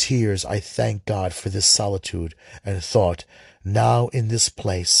joyful tears I thanked God for this solitude, and thought, now in this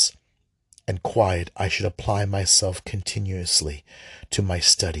place and quiet I should apply myself continuously to my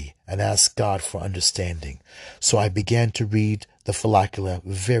study and ask God for understanding. So I began to read the Follicula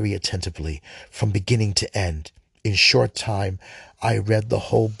very attentively from beginning to end. In short time I read the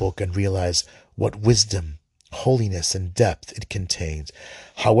whole book and realized what wisdom, holiness, and depth it contains.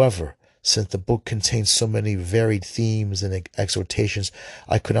 However, since the book contains so many varied themes and exhortations,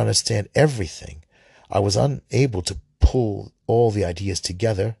 I could understand everything. I was unable to pull all the ideas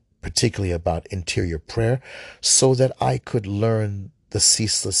together, particularly about interior prayer, so that I could learn the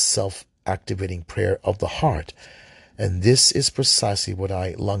ceaseless self-activating prayer of the heart. And this is precisely what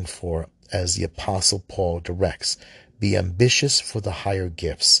I long for, as the Apostle Paul directs. Be ambitious for the higher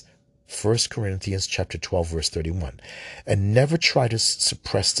gifts. 1 Corinthians chapter 12, verse 31. And never try to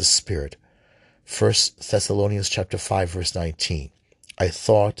suppress the Spirit. 1 Thessalonians chapter 5, verse 19. I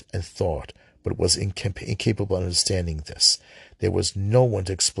thought and thought, but was incapable of understanding this. There was no one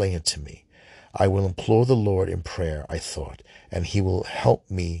to explain it to me. I will implore the Lord in prayer, I thought, and he will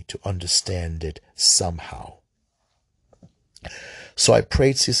help me to understand it somehow. So I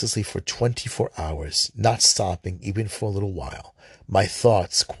prayed ceaselessly for 24 hours, not stopping even for a little while. My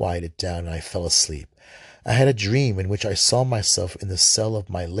thoughts quieted down and I fell asleep. I had a dream in which I saw myself in the cell of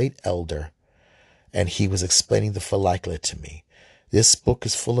my late elder, and he was explaining the Follicula to me. This book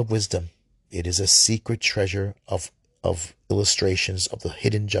is full of wisdom. It is a secret treasure of illustrations of the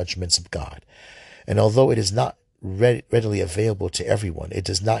hidden judgments of God. And although it is not readily available to everyone, it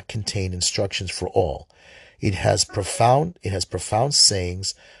does not contain instructions for all. It has profound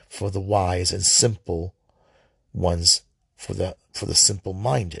sayings for the wise and simple ones for the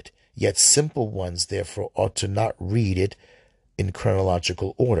simple-minded. Yet simple ones, therefore, ought to not read it in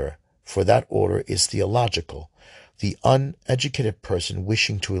chronological order, for that order is theological. The uneducated person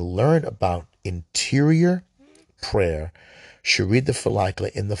wishing to learn about interior prayer should read the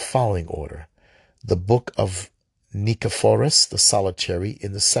Follicula in the following order. The book of Nicephorus the Solitary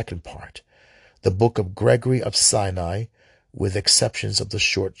in the second part. The book of Gregory of Sinai, with exceptions of the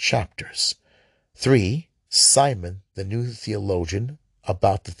short chapters. 3. Simon, the new theologian,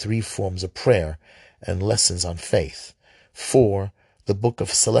 about the three forms of prayer and lessons on faith. 4. The book of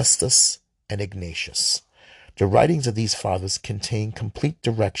Celestus and Ignatius. The writings of these fathers contain complete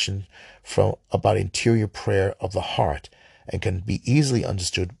direction about interior prayer of the heart and can be easily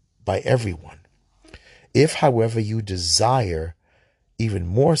understood by everyone. If, however, you desire even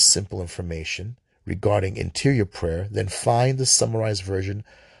more simple information regarding interior prayer, then find the summarized version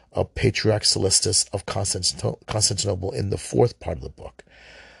of Patriarch Celestus of Constantinople in the fourth part of the book.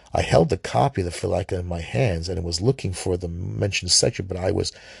 I held the copy of the Follicula in my hands and was looking for the mentioned section, but I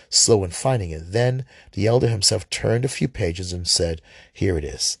was slow in finding it. Then the elder himself turned a few pages and said, "Here it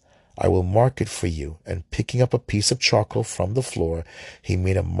is. I will mark it for you." And picking up a piece of charcoal from the floor, he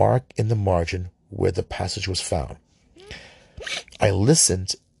made a mark in the margin where the passage was found. I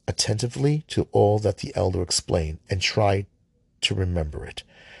listened attentively to all that the elder explained and tried to remember it.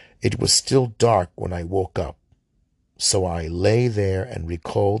 It was still dark when I woke up, so I lay there and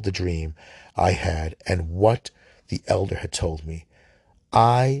recalled the dream I had and what the elder had told me.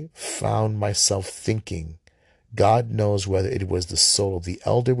 I found myself thinking, God knows whether it was the soul of the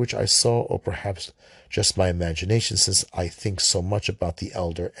elder which I saw, or perhaps just my imagination, since I think so much about the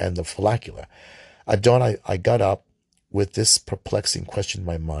elder and the Follicula. At dawn I got up, with this perplexing question in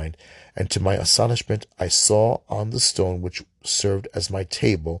my mind, and to my astonishment I saw on the stone which served as my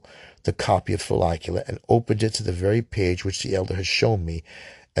table the copy of Follicula, and opened it to the very page which the elder had shown me,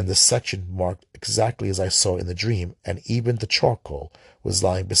 and the section marked exactly as I saw in the dream, and even the charcoal was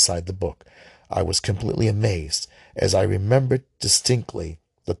lying beside the book. I was completely amazed, as I remembered distinctly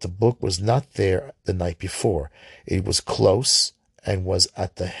that the book was not there the night before. It was close and was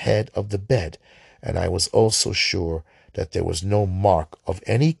at the head of the bed, and I was also sure that there was no mark of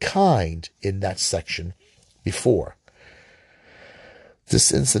any kind in that section before.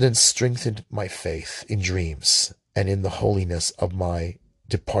 This incident strengthened my faith in dreams and in the holiness of my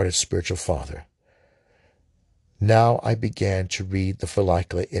departed spiritual father. Now I began to read the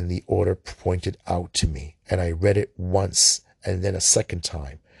Follicula in the order pointed out to me, and I read it once and then a second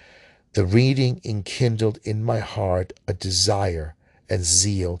time. The reading enkindled in my heart a desire and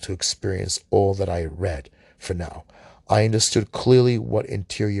zeal to experience all that I read. For now, I understood clearly what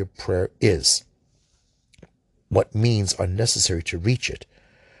interior prayer is, what means are necessary to reach it,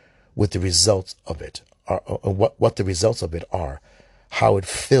 with the results of it what the results of it are, how it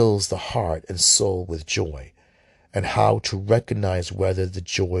fills the heart and soul with joy, and how to recognize whether the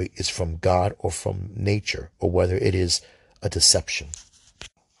joy is from God or from nature, or whether it is a deception.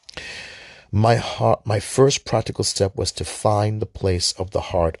 My first practical step was to find the place of the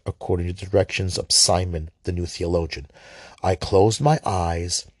heart according to the directions of Simon, the new theologian. I closed my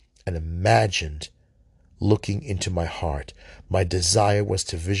eyes and imagined looking into my heart. My desire was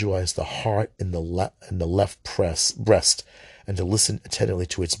to visualize the heart in the left breast and to listen attentively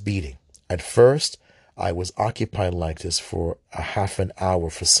to its beating. At first, I was occupied like this for a half an hour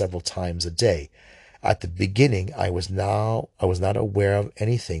for several times a day. At the beginning, I was not aware of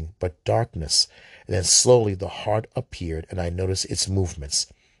anything but darkness, and then slowly the heart appeared, and I noticed its movements.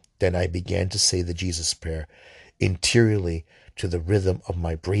 Then I began to say the Jesus prayer interiorly to the rhythm of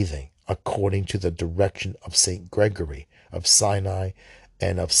my breathing, according to the direction of St. Gregory of Sinai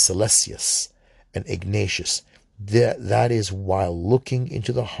and of Celestius and Ignatius. That is, while looking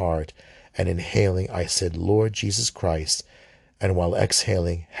into the heart and inhaling, I said, Lord Jesus Christ, and while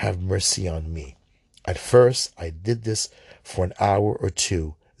exhaling, have mercy on me. At first, I did this for an hour or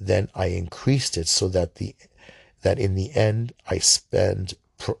two. Then I increased it so that in the end I spend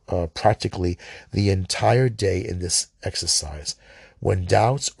practically the entire day in this exercise. When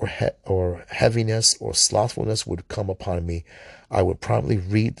doubts or heaviness or slothfulness would come upon me, I would promptly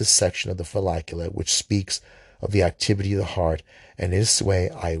read the section of the Follicula which speaks of the activity of the heart, and in this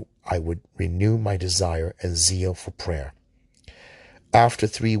way I would renew my desire and zeal for prayer. After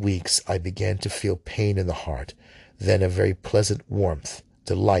 3 weeks, I began to feel pain in the heart, then a very pleasant warmth,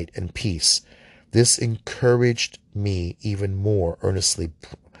 delight, and peace. This encouraged me even more earnestly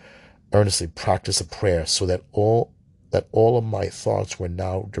practice a prayer, so that all of my thoughts were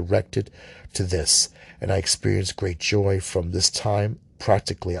now directed to this, and I experienced great joy from this time.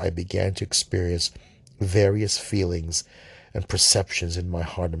 Practically, I began to experience various feelings and perceptions in my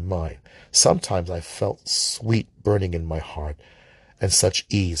heart and mind. Sometimes I felt sweet burning in my heart, and such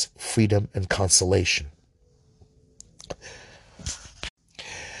ease, freedom, and consolation.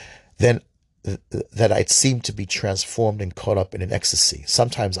 Then that I seemed to be transformed and caught up in an ecstasy.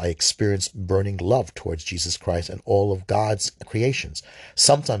 Sometimes I experienced burning love towards Jesus Christ and all of God's creations.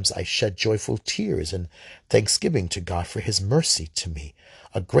 Sometimes I shed joyful tears in thanksgiving to God for his mercy to me,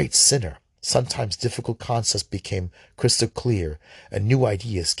 a great sinner. Sometimes difficult concepts became crystal clear, and new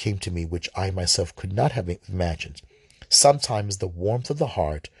ideas came to me which I myself could not have imagined. Sometimes the warmth of the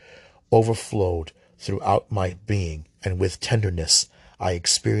heart overflowed throughout my being, and with tenderness I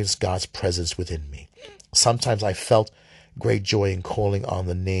experienced God's presence within me. Sometimes I felt great joy in calling on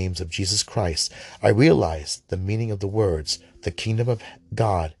the names of Jesus Christ. I realized the meaning of the words, "The kingdom of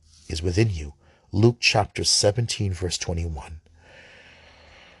God is within you." Luke chapter 17, verse 21.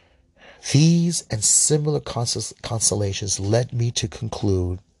 These and similar consolations led me to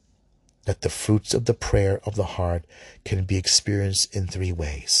conclude that the fruits of the prayer of the heart can be experienced in 3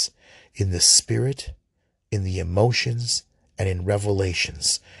 ways: in the spirit, in the emotions, and in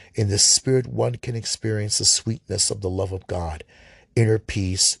revelations. In the spirit, one can experience the sweetness of the love of God, inner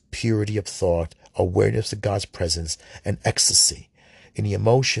peace, purity of thought, awareness of God's presence, and ecstasy. In the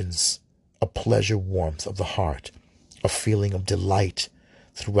emotions, a pleasure warmth of the heart, a feeling of delight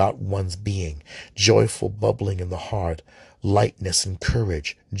throughout one's being, joyful bubbling in the heart, lightness and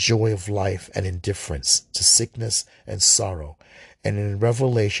courage, joy of life and indifference to sickness and sorrow. And in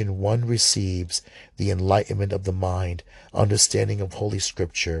revelation, one receives the enlightenment of the mind, understanding of Holy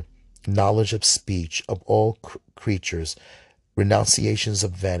Scripture, knowledge of speech of all creatures, renunciations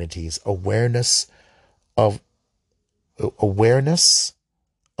of vanities, awareness of awareness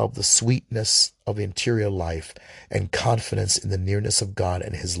of the sweetness of interior life, and confidence in the nearness of God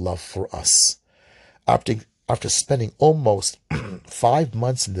and his love for us. After, after spending almost 5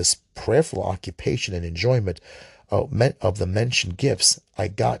 months in this prayerful occupation and enjoyment of the mentioned gifts, I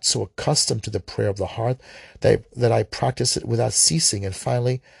got so accustomed to the prayer of the heart that I practiced it without ceasing, and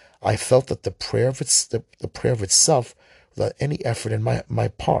finally I felt that the prayer of itself, without any effort on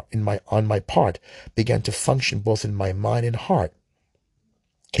my part, began to function both in my mind and heart.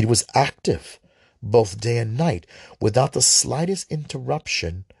 It was active both day and night, without the slightest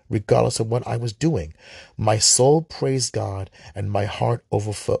interruption, regardless of what I was doing. My soul praised God, and my heart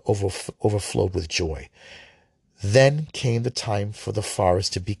overflowed with joy. Then came the time for the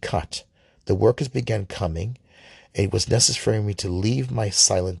forest to be cut. The workers began coming, and it was necessary for me to leave my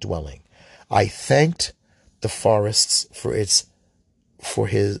silent dwelling. I thanked the forests the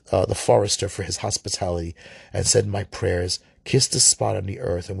forester for his hospitality, and said my prayers, kissed the spot on the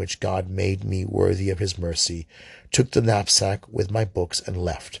earth in which God made me worthy of his mercy, took the knapsack with my books, and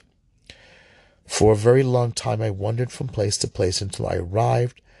left. For a very long time I wandered from place to place until I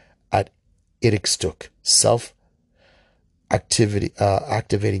arrived at Idikstuk.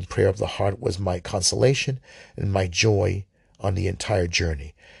 Activating prayer of the heart was my consolation and my joy on the entire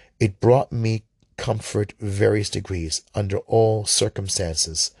journey. It brought me comfort various degrees under all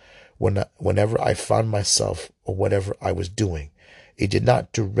circumstances. Whenever I found myself or whatever I was doing, it did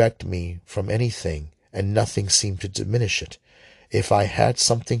not direct me from anything, and nothing seemed to diminish it. If I had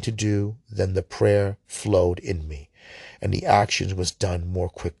something to do, then the prayer flowed in me, and the action was done more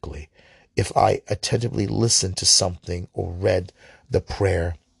quickly. If I attentively listened to something or read, the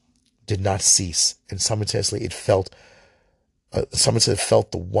prayer did not cease, and simultaneously it felt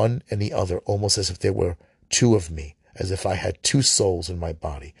the one and the other, almost as if there were two of me, as if I had two souls in my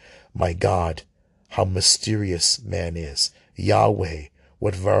body. My God, how mysterious man is. Yahweh,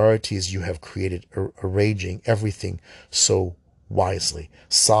 what varieties you have created, arranging everything so wisely.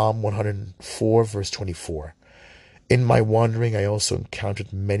 Psalm 104, verse 24. In my wandering, I also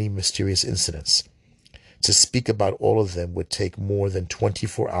encountered many mysterious incidents. To speak about all of them would take more than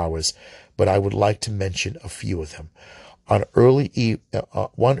 24 hours, but I would like to mention a few of them. One early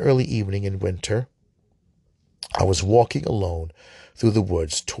evening in winter, I was walking alone through the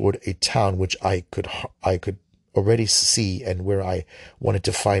woods toward a town which I could already see and where I wanted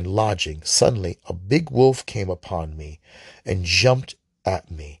to find lodging. Suddenly, a big wolf came upon me and jumped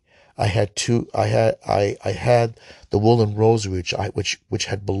at me. I had the woolen rosary which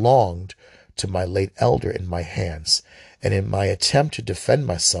had belonged to my late elder in my hands, and in my attempt to defend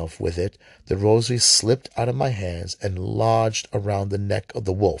myself with it, the rosary slipped out of my hands and lodged around the neck of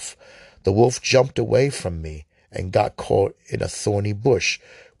the wolf. The wolf jumped away from me and got caught in a thorny bush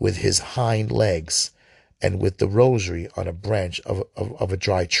with his hind legs and with the rosary on a branch of a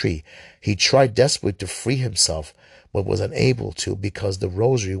dry tree. He tried desperately to free himself, but was unable to because the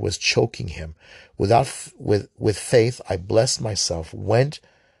rosary was choking him. With faith, I blessed myself, went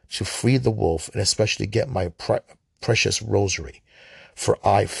to free the wolf, and especially get my precious rosary, for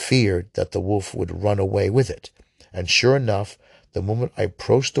I feared that the wolf would run away with it. And sure enough, the moment I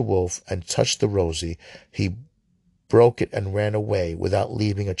approached the wolf and touched the rosary, he broke it and ran away without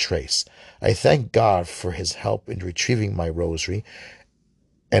leaving a trace. I thanked God for his help in retrieving my rosary,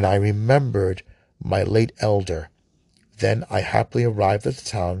 and I remembered my late elder. Then I happily arrived at the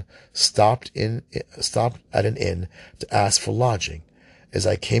town, stopped at an inn to ask for lodging. As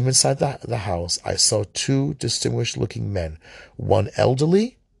I came inside the house, I saw two distinguished-looking men, one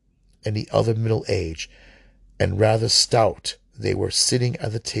elderly and the other middle-aged, and rather stout. They were sitting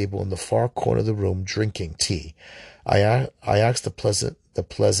at the table in the far corner of the room drinking tea. I asked the peasant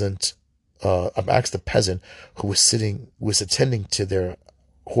who was attending to their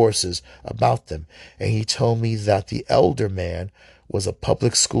horses about them, and he told me that the elder man was a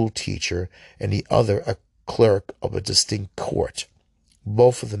public school teacher and the other a clerk of a distinct court.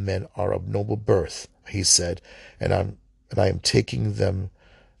 Both of the men are of noble birth, he said, and I am taking them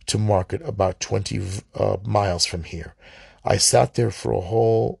to market about 20 miles from here. I sat there for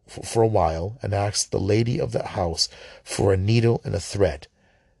a while and asked the lady of the house for a needle and a thread,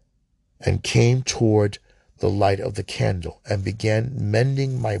 and came toward the light of the candle and began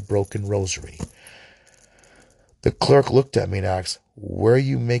mending my broken rosary. The clerk looked at me and asked, Were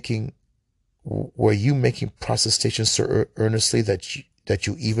you making protestations so earnestly that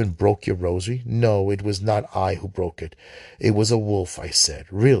you even broke your rosary? No, it was not I who broke it. It was a wolf, I said.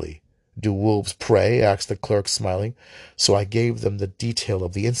 Really? Do wolves pray? Asked the clerk, smiling. So I gave them the detail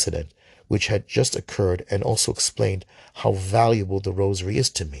of the incident which had just occurred, and also explained how valuable the rosary is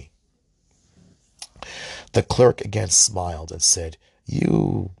to me. The clerk again smiled and said,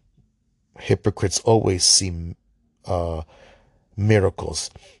 "You hypocrites always see miracles.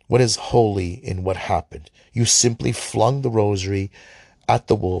 What is holy in what happened? You simply flung the rosary at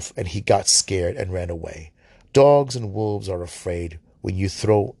the wolf and he got scared and ran away. Dogs and wolves are afraid when you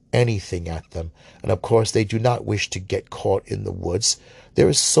throw anything at them, and of course they do not wish to get caught in the woods. There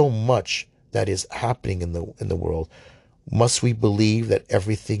is so much that is happening in the world. Must we believe that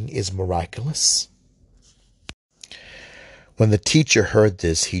everything is miraculous?" When the teacher heard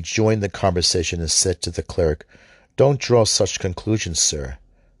this, he joined the conversation and said to the clerk, "Don't draw such conclusions, sir.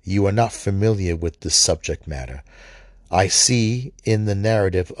 You are not familiar with the subject matter. I see in the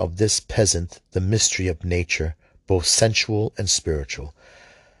narrative of this peasant the mystery of nature, both sensual and spiritual."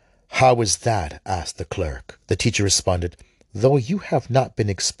 "How is that?" asked the clerk. The teacher responded, "Though you have not been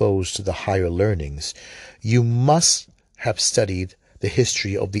exposed to the higher learnings, you must have studied the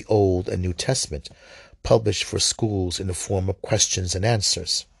history of the Old and New Testament, published for schools in the form of questions and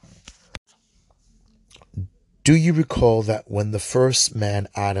answers. Do you recall that when the first man,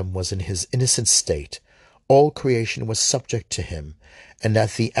 Adam, was in his innocent state, all creation was subject to him, and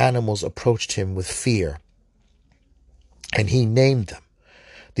that the animals approached him with fear, and he named them?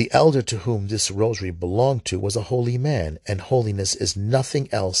 The elder to whom this rosary belonged to was a holy man, and holiness is nothing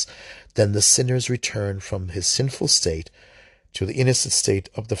else than the sinner's return from his sinful state to the innocent state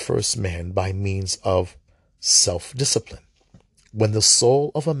of the first man by means of self-discipline. When the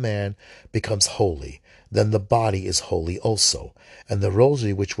soul of a man becomes holy, then the body is holy also, and the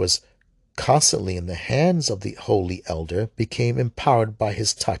rosary, which was constantly in the hands of the holy elder, became empowered by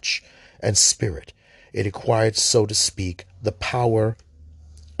his touch and spirit. It acquired, so to speak, the power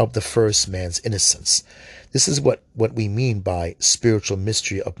of the first man's innocence. This is what we mean by spiritual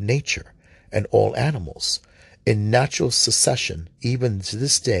mystery of nature and all animals. In natural succession, even to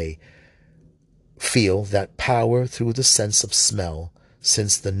this day, feel that power through the sense of smell,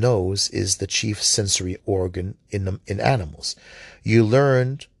 since the nose is the chief sensory organ in animals. You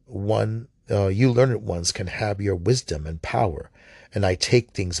learned ones can have your wisdom and power, and I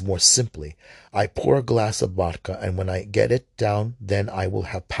take things more simply. I pour a glass of vodka, and when I get it down, then I will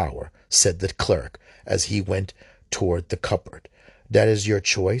have power," said the clerk as he went toward the cupboard. "That is your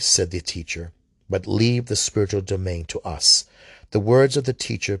choice," said the teacher, "but leave the spiritual domain to us." The words of the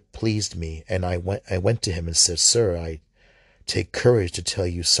teacher pleased me, and I went to him and said, "Sir, I take courage to tell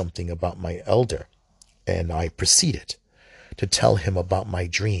you something about my elder." And I proceeded to tell him about my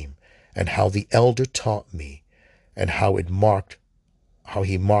dream, and how the elder taught me, and how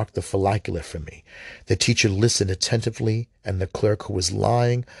he marked the follicular for me. The teacher listened attentively, and the clerk, who was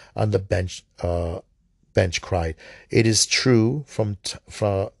lying on the bench cried, "It is true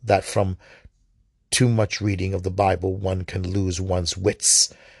that from too much reading of the Bible one can lose one's wits,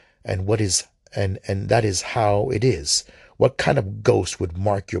 and that is how it is. What kind of ghost would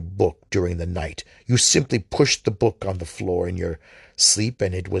mark your book during the night? You simply pushed the book on the floor in your sleep,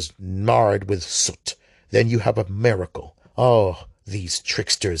 and it was marred with soot. Then you have a miracle. Oh, these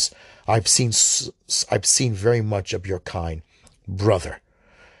tricksters! I've seen very much of your kind, brother."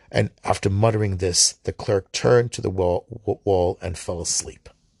 And after muttering this, the clerk turned to the wall and fell asleep.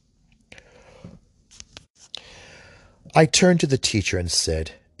 I turned to the teacher and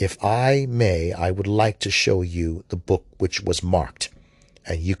said, "If I may, I would like to show you the book which was marked,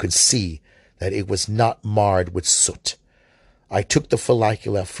 and you can see that it was not marred with soot." I took the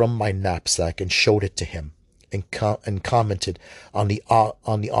follicular from my knapsack and showed it to him, and commented on the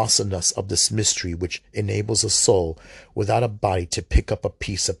awesomeness of this mystery which enables a soul without a body to pick up a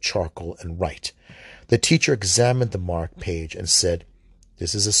piece of charcoal and write. The teacher examined the marked page and said,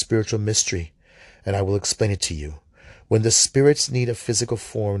 "This is a spiritual mystery, and I will explain it to you. When the spirits need a physical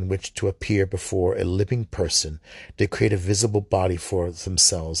form in which to appear before a living person, they create a visible body for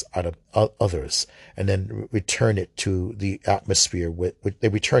themselves out of others, and then return to the atmosphere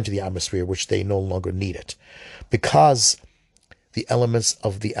which they no longer need it. Because the elements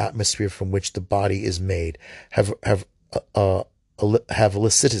of the atmosphere from which the body is made have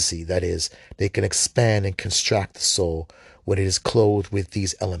elasticity, that is, they can expand and contract the soul when it is clothed with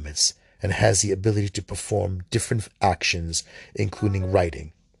these elements, and has the ability to perform different actions, including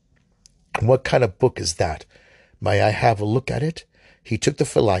writing." "What kind of book is that? May I have a look at it?" He took the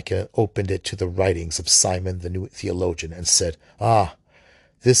follicular, opened it to the writings of Simon the New Theologian, and said, "Ah,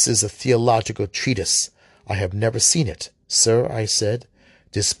 this is a theological treatise. I have never seen it." "Sir," I said,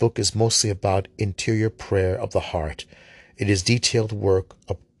 "this book is mostly about interior prayer of the heart. It is detailed work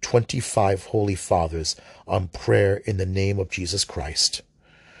of 25 holy fathers on prayer in the name of Jesus Christ."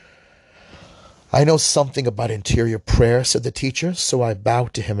 I know something about interior prayer, said the teacher, so I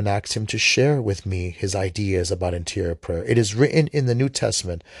bowed to him and asked him to share with me his ideas about interior prayer. It is written in the New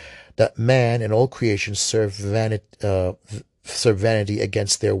Testament that man and all creation serve vanity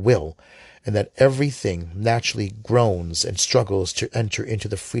against their will, and that everything naturally groans and struggles to enter into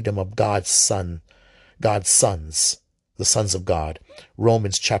the freedom of God's sons, the sons of God.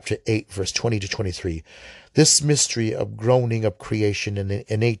 Romans chapter 8, verse 20 to 23. This mystery of groaning of creation and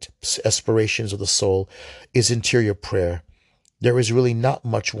innate aspirations of the soul is interior prayer. There is really not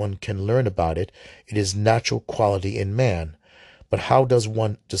much one can learn about it. It is natural quality in man. But how does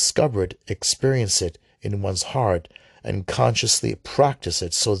one discover it, experience it in one's heart, and consciously practice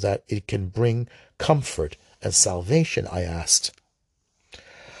it so that it can bring comfort and salvation? I asked.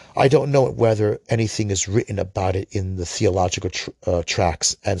 I don't know whether anything is written about it in the theological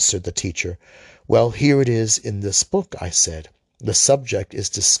tracts, answered the teacher. Well, here it is in this book, I said. The subject is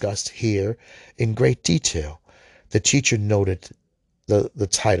discussed here in great detail. The teacher noted the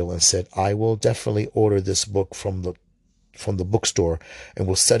title and said, I will definitely order this book from the bookstore and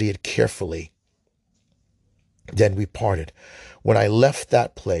will study it carefully. Then we parted. When I left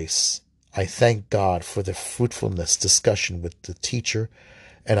that place, I thanked God for the fruitfulness discussion with the teacher,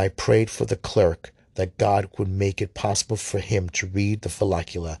 and I prayed for the clerk that God would make it possible for him to read the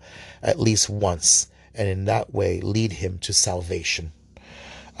Follicula at least once, and in that way lead him to salvation.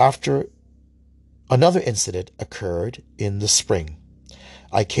 After another incident occurred in the spring.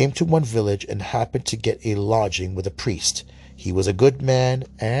 I came to one village and happened to get a lodging with a priest. He was a good man,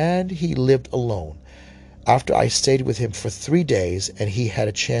 and he lived alone. After I stayed with him for 3 days and he had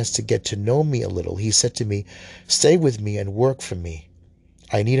a chance to get to know me a little, he said to me, stay with me and work for me.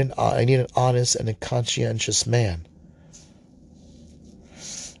 I need an honest and a conscientious man.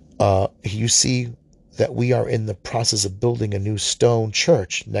 You see that we are in the process of building a new stone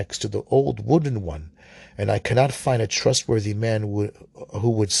church next to the old wooden one, and I cannot find a trustworthy man who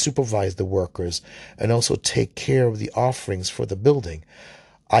would supervise the workers and also take care of the offerings for the building.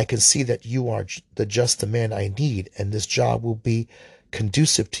 I can see that you are just the man I need, and this job will be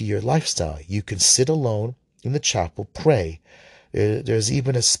conducive to your lifestyle. You can sit alone in the chapel, pray. There's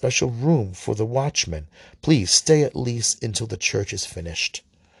even a special room for the watchman. Please stay at least until the church is finished.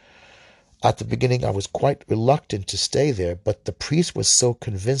 At the beginning, I was quite reluctant to stay there, but the priest was so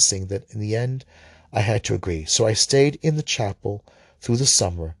convincing that in the end, I had to agree. So I stayed in the chapel through the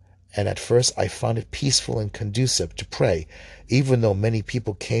summer, and at first I found it peaceful and conducive to pray, even though many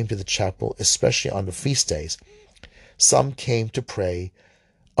people came to the chapel, especially on the feast days. Some came to pray,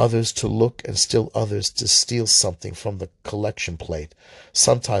 others to look, and still others to steal something from the collection plate.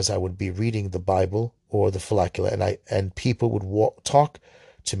 Sometimes I would be reading the Bible or the Follicula, and people would talk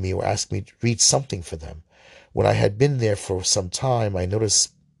to me or ask me to read something for them. When I had been there for some time, I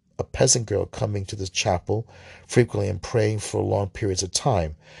noticed a peasant girl coming to the chapel frequently and praying for long periods of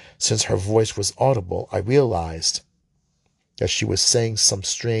time. Since her voice was audible, I realized that she was saying some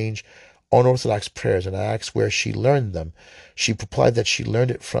strange, unorthodox prayers, and I asked where she learned them. She replied that she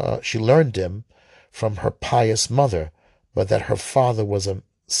learned them from her pious mother, but that her father was a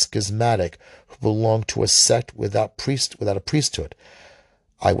schismatic who belonged to a sect without a priesthood.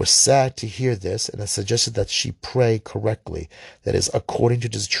 I was sad to hear this, and I suggested that she pray correctly, that is, according to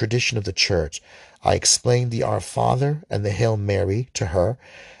the tradition of the church. I explained the Our Father and the Hail Mary to her,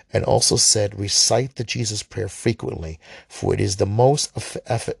 and also said, recite the Jesus prayer frequently, for it is the most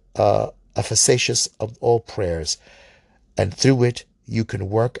efficacious of all prayers, and through it you can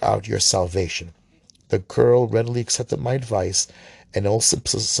work out your salvation. The girl readily accepted my advice, and in all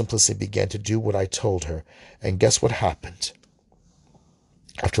simplicity began to do what I told her. And guess what happened?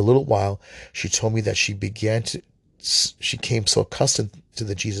 After a little while, she told me that she came so accustomed to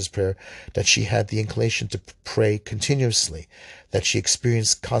the Jesus prayer that she had the inclination to pray continuously, that she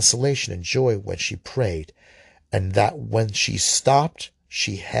experienced consolation and joy when she prayed, and that when she stopped,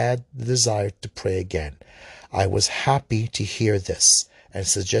 she had the desire to pray again. I was happy to hear this and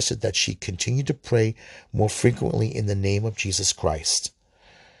suggested that she continue to pray more frequently in the name of Jesus Christ.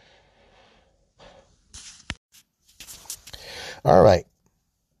 All right.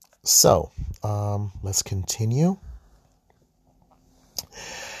 So, let's continue.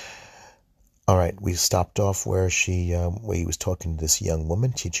 All right, we stopped off where he was talking to this young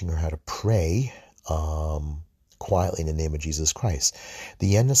woman, teaching her how to pray quietly in the name of Jesus Christ.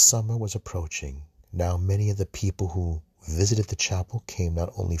 The end of summer was approaching. Now, many of the people who visited the chapel came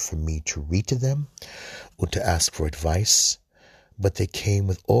not only for me to read to them or to ask for advice, but they came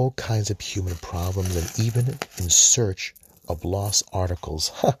with all kinds of human problems and even in search of lost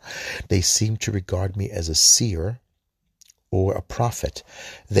articles. They seemed to regard me as a seer or a prophet.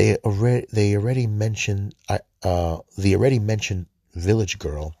 The already mentioned village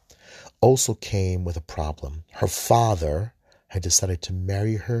girl also came with a problem. Her father had decided to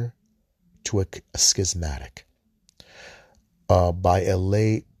marry her to a schismatic, by a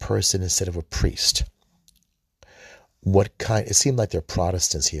lay person instead of a priest. It seemed like they're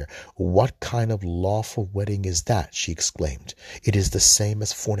Protestants here. What kind of lawful wedding is that? She exclaimed. It is the same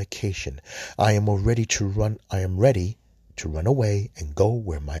as fornication. I am ready to run away and go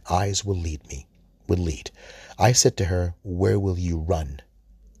where my eyes will lead. I said to her, where will you run?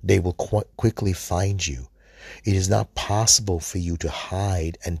 They will quickly find you. It is not possible for you to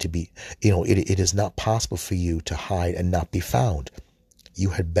hide and to be, it is not possible for you to hide and not be found.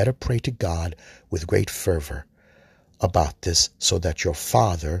 You had better pray to God with great fervor about this, so that your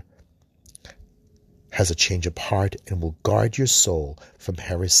father has a change of heart and will guard your soul from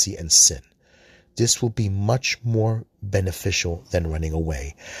heresy and sin. This will be much more beneficial than running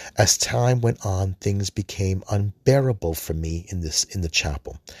away. As time went on, things became unbearable for me in the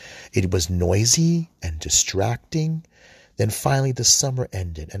chapel. It was noisy and distracting. Then finally the summer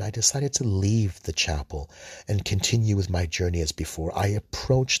ended, and I decided to leave the chapel and continue with my journey as before. I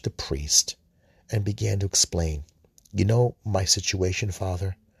approached the priest and began to explain. You know my situation,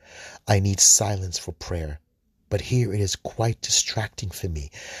 Father? I need silence for prayer, but here it is quite distracting for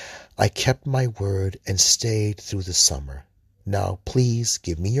me. I kept my word and stayed through the summer. Now please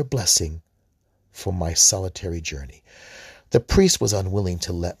give me your blessing for my solitary journey. The priest was unwilling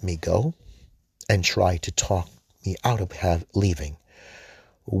to let me go and tried to talk me out of leaving.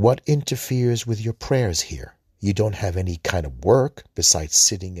 What interferes with your prayers here? You don't have any kind of work besides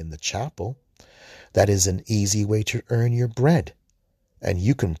sitting in the chapel. That is an easy way to earn your bread. And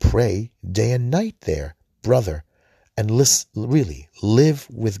you can pray day and night there, brother, and really live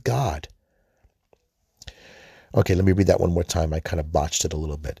with God. Okay, let me read that one more time. I kind of botched it a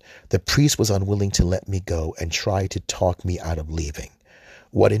little bit. The priest was unwilling to let me go and tried to talk me out of leaving.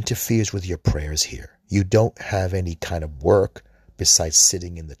 What interferes with your prayers here? You don't have any kind of work besides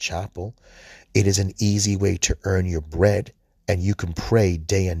sitting in the chapel. It is an easy way to earn your bread, and you can pray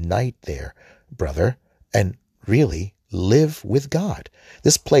day and night there, brother, and really live with God.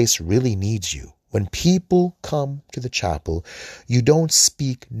 This place really needs you. When people come to the chapel, you don't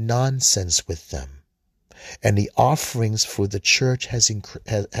speak nonsense with them. And the offerings for the church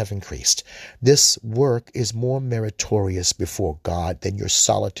have increased. This work is more meritorious before God than your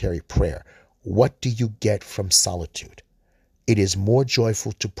solitary prayer. What do you get from solitude? It is more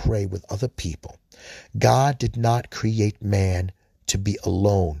joyful to pray with other people. God did not create man to be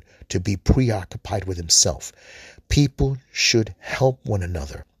alone, to be preoccupied with himself. People should help one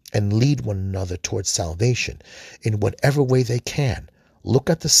another and lead one another towards salvation in whatever way they can. Look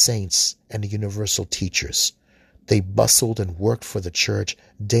at the saints and the universal teachers. They bustled and worked for the church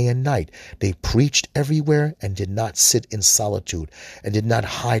day and night. They preached everywhere and did not sit in solitude and did not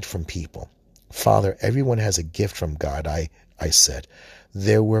hide from people. Father, everyone has a gift from God, I said.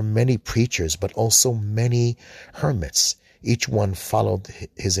 There were many preachers, but also many hermits. Each one followed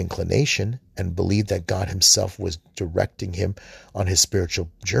his inclination and believed that God himself was directing him on his spiritual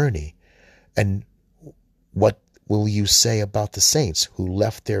journey. And what will you say about the saints who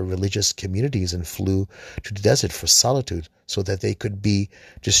left their religious communities and flew to the desert for solitude so that they could be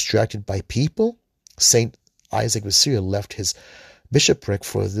distracted by people? Saint Isaac of Syria left his bishopric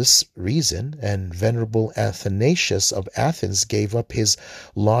for this reason, and Venerable Athanasius of Athens gave up his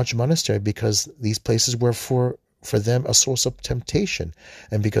large monastery because these places were for them a source of temptation,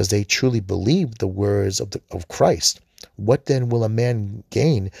 and because they truly believed the words of Christ. What then will a man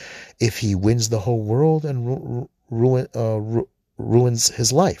gain if he wins the whole world and ruins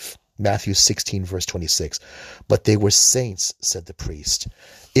his life? Matthew 16, verse 26. But they were saints, said the priest.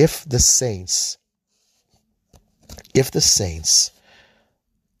 If the saints,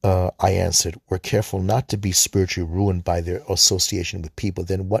 I answered, were careful not to be spiritually ruined by their association with people,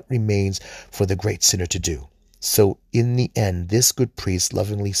 then what remains for the great sinner to do? So in the end, this good priest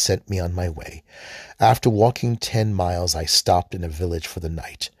lovingly sent me on my way. After walking 10 miles, I stopped in a village for the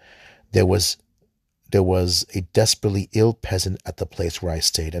night. There was a desperately ill peasant at the place where I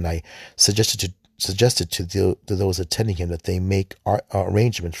stayed, and I suggested to those attending him that they make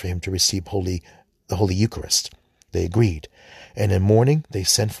arrangements for him to receive the Holy Eucharist. They agreed, and in the morning they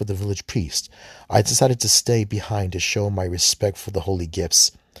sent for the village priest. I decided to stay behind to show my respect for the holy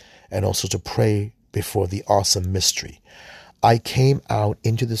gifts, and also to pray before the awesome mystery. I came out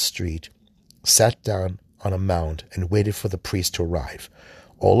into the street, sat down on a mound, and waited for the priest to arrive.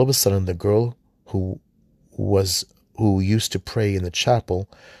 All of a sudden, the girl who used to pray in the chapel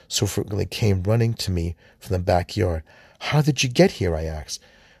so frequently came running to me from the backyard. How did you get here? I asked.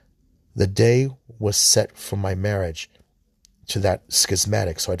 The day was set for my marriage to that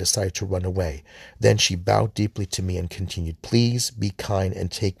schismatic, so I decided to run away. Then she bowed deeply to me and continued, please be kind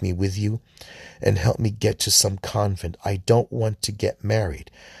and take me with you and help me get to some convent. I don't want to get married.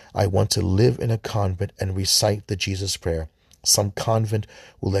 I want to live in a convent and recite the Jesus prayer. Some convent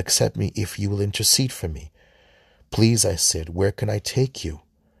will accept me if you will intercede for me. Please, I said, where can I take you?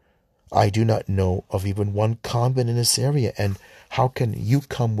 I do not know of even one convent in this area, and how can you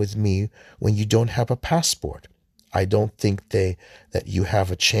come with me when you don't have a passport? I don't think that you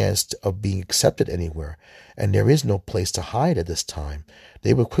have a chance of being accepted anywhere, and there is no place to hide at this time.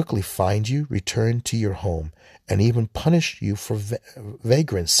 They will quickly find you, return to your home, and even punish you for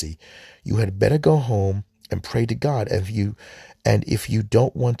vagrancy. You had better go home and pray to God. And if you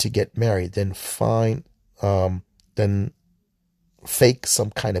don't want to get married, then then fake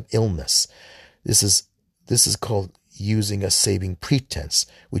some kind of illness. This is called using a saving pretense,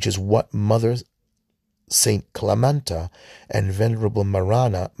 which is what Mother Saint Clementa and Venerable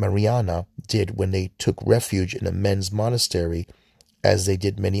Mariana did when they took refuge in a men's monastery, as they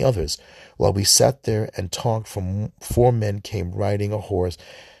did many others. While we sat there and talked, four men came riding a horse,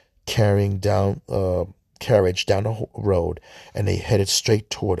 carrying down carriage down a road, and they headed straight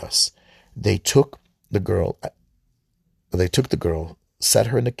toward us. They took the girl, set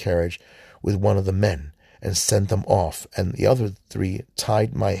her in the carriage with one of the men, and sent them off, and the other three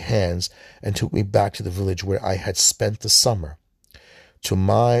tied my hands and took me back to the village where I had spent the summer. To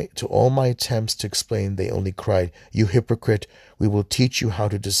all my attempts to explain, they only cried, "You hypocrite, we will teach you how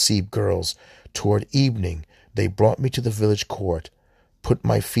to deceive girls." Toward evening, they brought me to the village court, put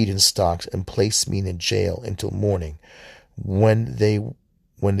my feet in stocks, and placed me in a jail until morning, when they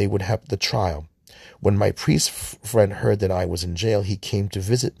would have the trial. When my priest friend heard that I was in jail, he came to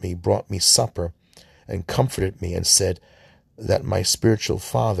visit me, brought me supper, and comforted me, and said that as my spiritual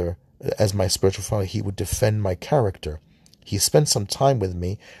father, he would defend my character. He spent some time with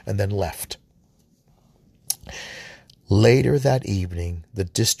me and then left. Later that evening, the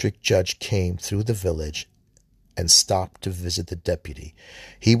district judge came through the village and stopped to visit the deputy.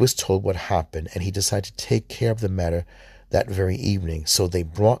 He was told what happened, and he decided to take care of the matter that very evening, so they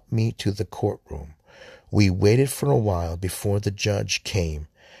brought me to the courtroom. We waited for a while before the judge came,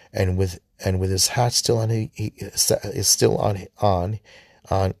 and with his hat still on, he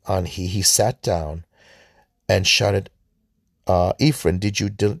sat down and shouted, "Ephraim, did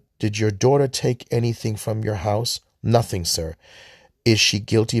your daughter take anything from your house?" "Nothing, sir." "Is she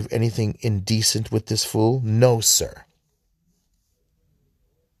guilty of anything indecent with this fool?" "No, sir."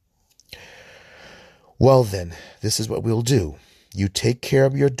 "Well, then, this is what we'll do. You take care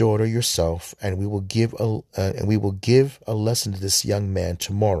of your daughter yourself, and we will give a lesson to this young man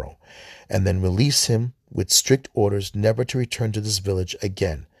tomorrow, and then release him with strict orders never to return to this village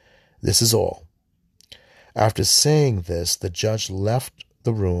again. This is all." After saying this, the judge left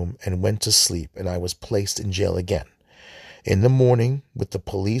the room and went to sleep, and I was placed in jail again. In the morning, with the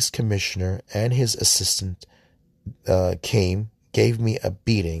police commissioner and his assistant came, gave me a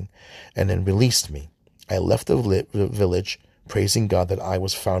beating, and then released me. I left the village, praising God that I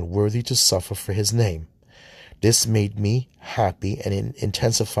was found worthy to suffer for his name. This made me happy and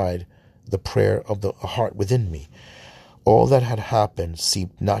intensified the prayer of the heart within me. All that had happened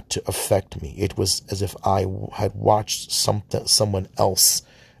seemed not to affect me. It was as if I had watched someone else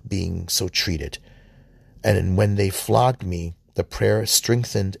being so treated. And when they flogged me, the prayer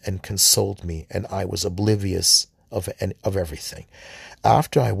strengthened and consoled me, and I was oblivious of everything.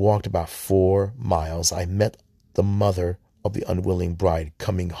 After I walked about 4 miles, I met the mother of the unwilling bride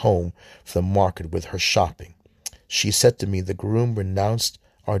coming home from the market with her shopping. She said to me, "The groom renounced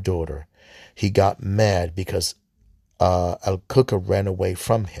our daughter. He got mad because Al-Kuka ran away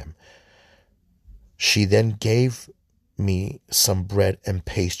from him." She then gave me some bread and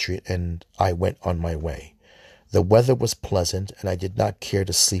pastry, and I went on my way. The weather was pleasant, and I did not care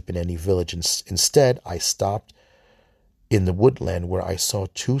to sleep in any village. Instead, I stopped in the woodland, where I saw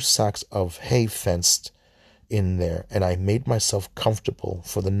 2 sacks of hay fenced in there, and I made myself comfortable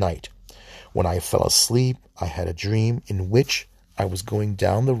for the night. When I fell asleep, I had a dream in which I was going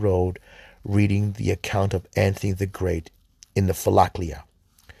down the road reading the account of Anthony the Great in the Philaklia.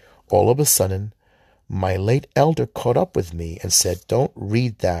 All of a sudden, my late elder caught up with me and said, "Don't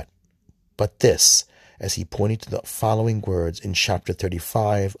read that, but this," as he pointed to the following words in chapter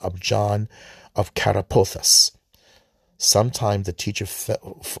 35 of John of Carapothas. Sometimes the teacher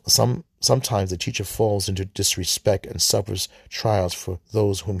falls into disrespect and suffers trials for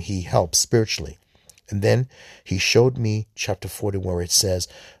those whom he helps spiritually. And then he showed me chapter 40, where it says,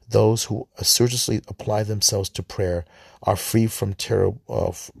 those who assiduously apply themselves to prayer are free from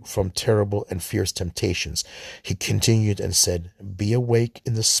terrible and fierce temptations. He continued and said, be awake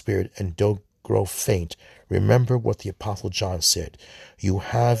in the spirit and don't grow faint. Remember what the Apostle John said. You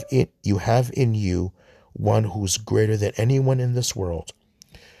have in you one who's greater than anyone in this world.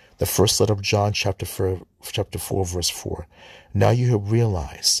 The first letter of John, chapter 4, verse 4. Now you have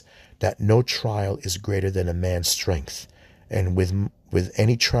realized that no trial is greater than a man's strength, and with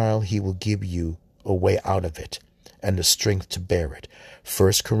any trial he will give you a way out of it, and the strength to bear it.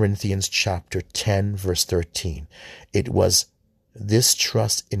 1 Corinthians chapter 10, verse 13. It was this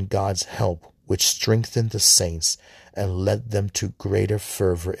trust in God's help which strengthened the saints and led them to greater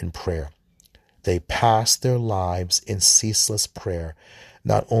fervor in prayer. They passed their lives in ceaseless prayer,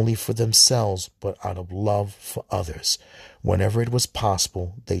 not only for themselves, but out of love for others. Whenever it was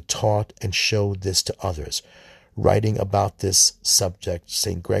possible, they taught and showed this to others. Writing about this subject,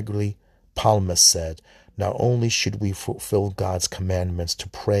 St. Gregory Palamas said, not only should we fulfill God's commandments to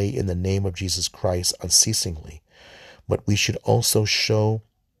pray in the name of Jesus Christ unceasingly, but we should also show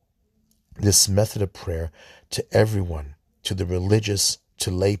this method of prayer to everyone, to the religious,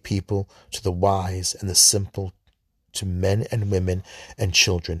 to lay people, to the wise and the simple, to men and women and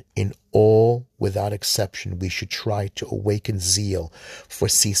children. In all, without exception, we should try to awaken zeal for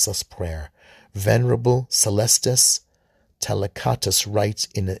ceaseless prayer. Venerable Celestus Telecatus writes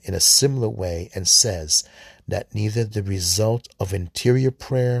in a similar way and says that neither the result of interior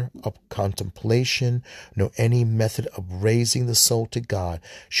prayer, of contemplation, nor any method of raising the soul to God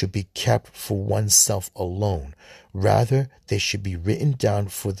should be kept for oneself alone. Rather, they should be written down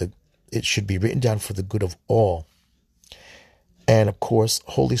for the good of all. And of course,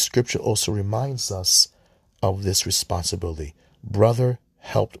 Holy Scripture also reminds us of this responsibility. Brother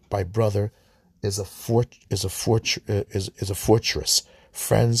helped by brother is a fortress.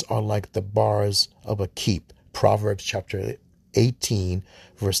 Friends are like the bars of a keep. Proverbs chapter 18,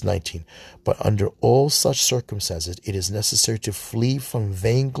 verse 19. But under all such circumstances, it is necessary to flee from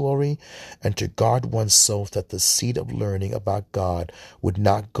vainglory and to guard one's soul, that the seed of learning about God would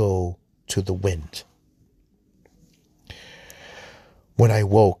not go to the wind. When I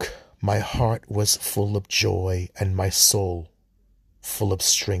woke, my heart was full of joy and my soul full of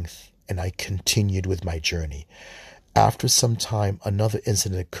strength, and I continued with my journey. After some time, another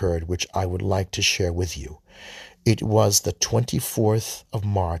incident occurred which I would like to share with you. It was the 24th of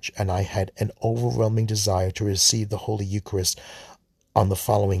March, and I had an overwhelming desire to receive the Holy Eucharist on the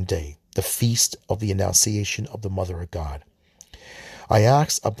following day, the feast of the Annunciation of the Mother of God. I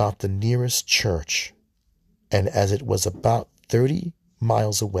asked about the nearest church, and as it was about 30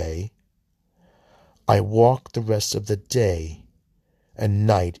 miles away, I walked the rest of the day and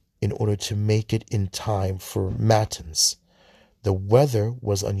night in order to make it in time for matins. The weather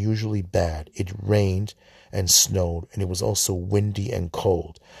was unusually bad. It rained and snowed, and it was also windy and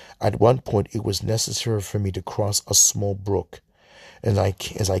cold. At one point, it was necessary for me to cross a small brook, and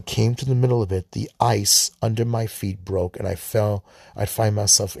as I came to the middle of it, the ice under my feet broke, and I'd find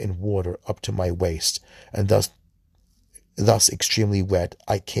myself in water up to my waist, and thus extremely wet.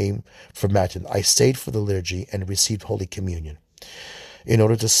 I came for Matin. I stayed for the liturgy and received Holy Communion. In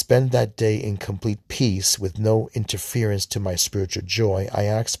order to spend that day in complete peace with no interference to my spiritual joy, I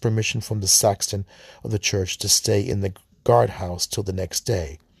asked permission from the sexton of the church to stay in the guardhouse till the next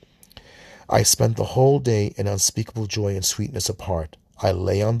day. I spent the whole day in unspeakable joy and sweetness of heart. I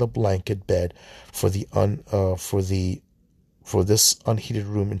lay on the blanket bed for this unheated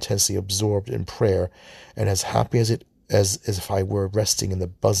room, intensely absorbed in prayer, and as happy as if I were resting in the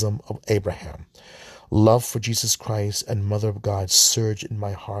bosom of Abraham. Love for Jesus Christ and Mother of God surged in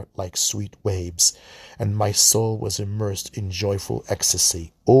my heart like sweet waves, and my soul was immersed in joyful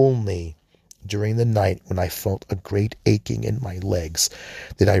ecstasy. Only during the night, when I felt a great aching in my legs,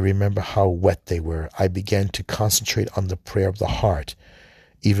 did I remember how wet they were. I began to concentrate on the prayer of the heart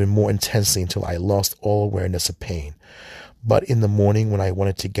even more intensely until I lost all awareness of pain. But in the morning, when I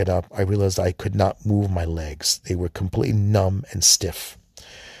wanted to get up, I realized I could not move my legs. They were completely numb and stiff.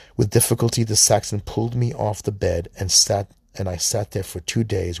 With difficulty, the sexton pulled me off the bed and I sat there for 2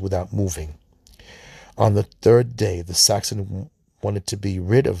 days without moving. On the third day, the sexton wanted to be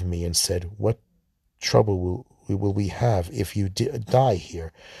rid of me and said, "What trouble will we have if you die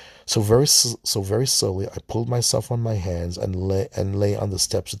here?" So very slowly, I pulled myself on my hands and lay on the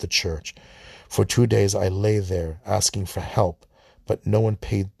steps of the church. For 2 days, I lay there asking for help, but no one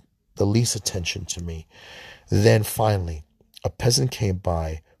paid the least attention to me. Then finally, a peasant came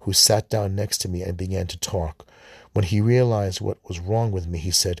by who sat down next to me and began to talk. When he realized what was wrong with me,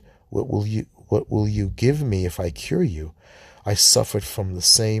 he said, Will What will you give me if I cure you? I suffered from the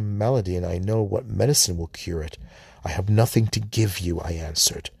same malady, and I know what medicine will cure it. I have nothing to give you, I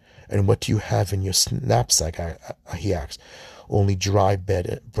answered. And what do you have in your knapsack? He asked. Only dry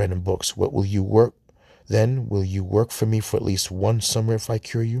bread and books. What will you work? Then will you work for me for at least one summer if I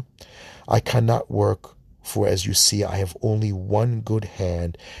cure you? I cannot work, for as you see, I have only one good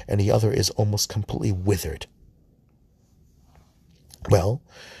hand, and the other is almost completely withered. Well,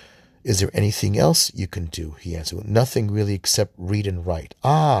 is there anything else you can do? He answered. Nothing really except read and write.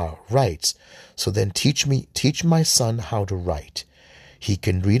 Ah, right. So then teach my son how to write. He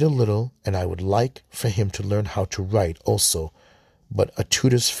can read a little, and I would like for him to learn how to write also, but a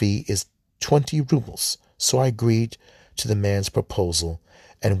tutor's fee is 20 rubles. So I agreed to the man's proposal,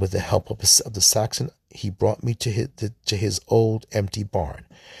 and with the help of the Saxon, he brought me to his old empty barn.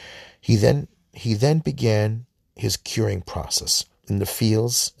 He then began his curing process. In the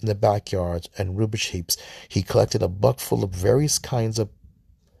fields, in the backyards, and rubbish heaps, he collected a buckful of various kinds of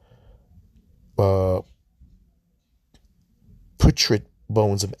putrid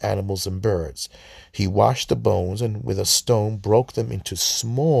bones of animals and birds. He washed the bones and with a stone broke them into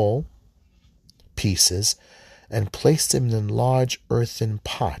small pieces and placed them in a large earthen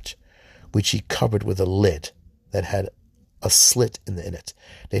pot, which he covered with a lid that had a slit in it.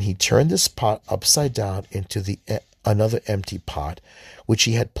 Then he turned this pot upside down into another empty pot, which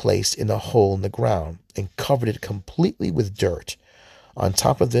he had placed in a hole in the ground, and covered it completely with dirt. On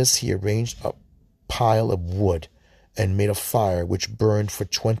top of this, he arranged a pile of wood and made a fire which burned for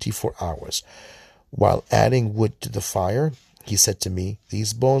 24 hours. While adding wood to the fire, he said to me,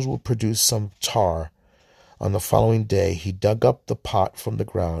 "These bones will produce some tar." On the following day, he dug up the pot from the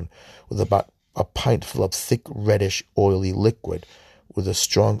ground with about a pintful of thick, reddish, oily liquid with a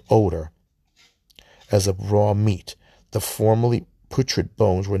strong odor as of raw meat. The formerly putrid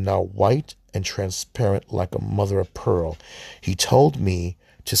bones were now white and transparent like a mother of pearl. He told me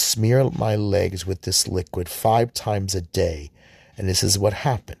to smear my legs with this liquid 5 times a day, and this is what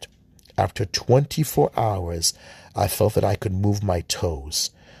happened. After 24 hours, I felt that I could move my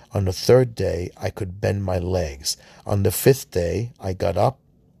toes. On the 3rd day, I could bend my legs. On the 5th day, I got up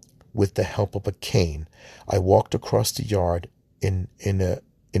with the help of a cane. I walked across the yard. In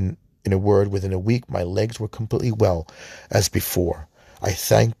a word, within a week, my legs were completely well as before. I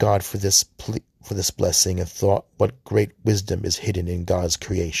thanked God for this blessing and thought what great wisdom is hidden in God's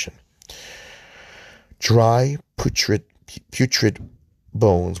creation. Dry, putrid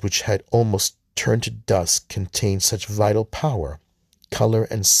bones, which had almost turned to dust, contained such vital power, color,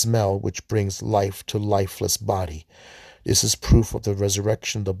 and smell, which brings life to lifeless body. This is proof of the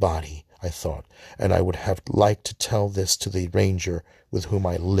resurrection of the body, I thought, and I would have liked to tell this to the ranger with whom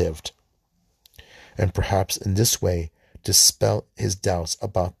I lived, and perhaps in this way dispel his doubts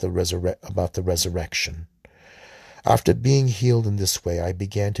about the resurrection. After being healed in this way, I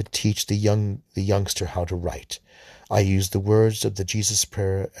began to teach the youngster how to write. I used the words of the Jesus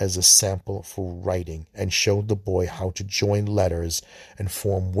Prayer as a sample for writing and showed the boy how to join letters and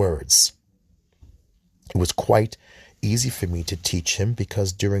form words. It was quite easy for me to teach him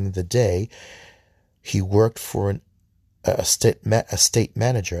because during the day he worked for a state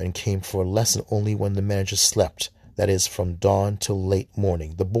manager and came for a lesson only when the manager slept. That is, from dawn till late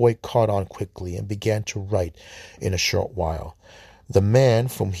morning. The boy caught on quickly and began to write in a short while. The man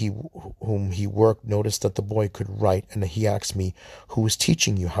whom he worked noticed that the boy could write, and he asked me, "Who is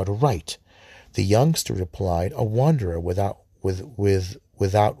teaching you how to write?" The youngster replied, "A wanderer without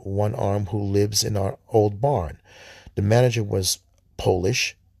one arm who lives in our old barn." The manager was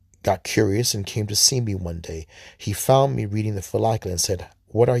Polish, got curious, and came to see me one day. He found me reading the follicular and said,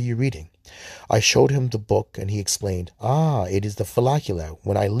 "What are you reading?" I showed him the book, and he explained, "Ah, it is the follicular.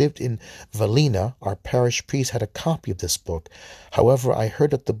 When I lived in Valina, our parish priest had a copy of this book. However, I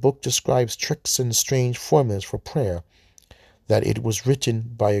heard that the book describes tricks and strange formulas for prayer, that it was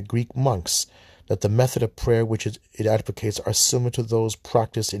written by Greek monks, that the method of prayer which it advocates are similar to those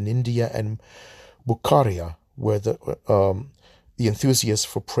practiced in India and Bukharia, where the enthusiasts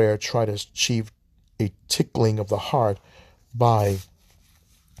for prayer try to achieve a tickling of the heart by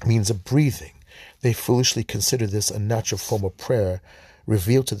means of breathing. They foolishly consider this a natural form of prayer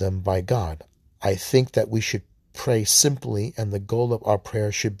revealed to them by God. I think that we should pray simply, and the goal of our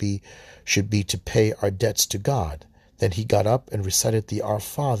prayer should be to pay our debts to God." Then he got up and recited the Our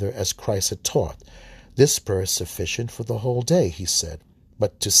Father as Christ had taught. "This prayer is sufficient for the whole day," he said.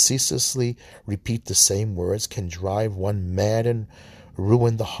 "But to ceaselessly repeat the same words can drive one mad and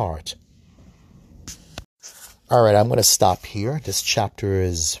ruin the heart." All right, I'm going to stop here. This chapter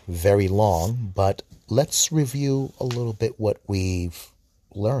is very long, but let's review a little bit what we've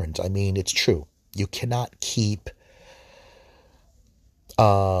learned. I mean, it's true. You cannot keep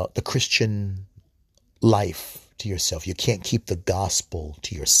the Christian life to yourself. You can't keep the gospel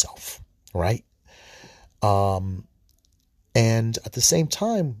to yourself, right? And at the same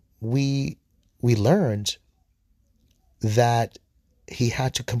time, we learned that he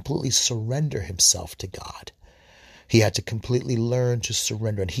had to completely surrender himself to God. He had to completely learn to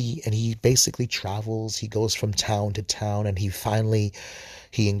surrender. And he basically travels. He goes from town to town, and he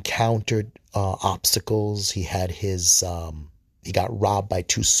encountered obstacles. He had he got robbed by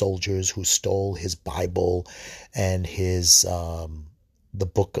two soldiers who stole his Bible and his the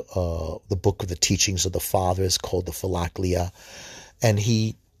book of the teachings of the fathers called the Philaklia. And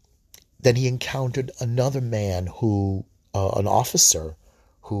then he encountered another man an officer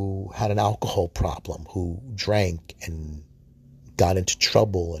who had an alcohol problem, who drank and got into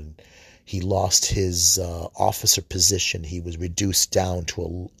trouble, and he lost his officer position. He was reduced down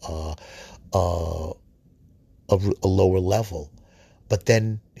to a lower level. But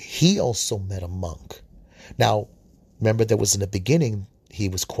then he also met a monk. Now, remember, there was in the beginning, he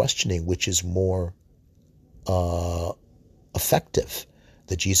was questioning which is more effective,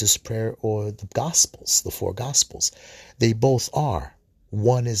 the Jesus prayer or the Gospels, the four Gospels. They both are.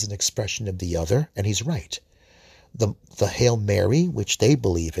 One is an expression of the other, and he's right. The Hail Mary, which they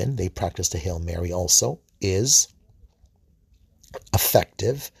believe in, they practice the Hail Mary also, is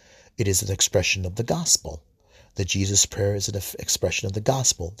effective. It is an expression of the Gospel. The Jesus prayer is an expression of the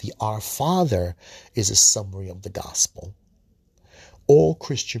Gospel. The Our Father is a summary of the Gospel. All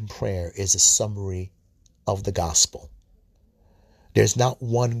Christian prayer is a summary of the Gospel. There's not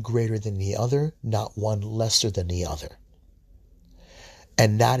one greater than the other, not one lesser than the other.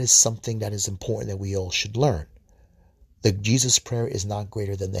 And that is something that is important that we all should learn. The Jesus prayer is not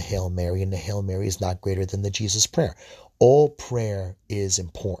greater than the Hail Mary, and the Hail Mary is not greater than the Jesus prayer. All prayer is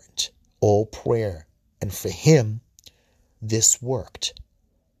important. All prayer. And for him, this worked.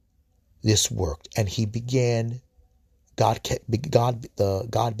 This worked. And he began, God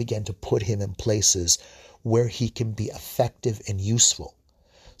began to put him in places where he can be effective and useful.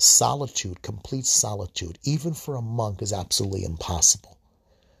 Solitude, complete solitude, even for a monk, is absolutely impossible.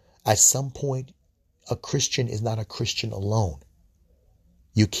 At some point, a Christian is not a Christian alone.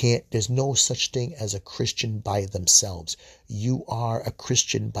 There's no such thing as a Christian by themselves. You are a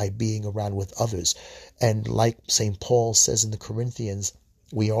Christian by being around with others. And like St. Paul says in the Corinthians,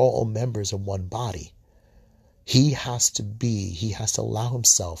 we are all members of one body. He has to allow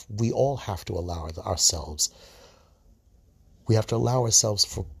himself, we all have to allow ourselves. We have to allow ourselves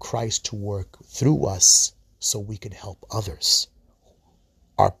for Christ to work through us so we can help others.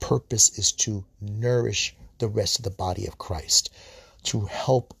 Our purpose is to nourish the rest of the body of Christ, to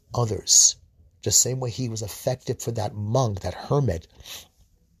help others. The same way he was effective for that monk, that hermit,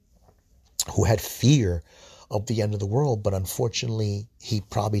 who had fear of the end of the world, but unfortunately he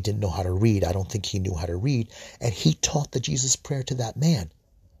probably didn't know how to read. I don't think he knew how to read. And he taught the Jesus prayer to that man.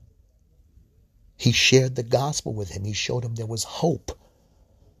 He shared the gospel with him. He showed him there was hope.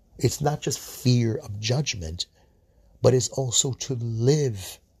 It's not just fear of judgment, but it's also to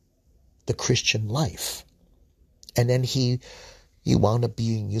live the Christian life. And then he wound up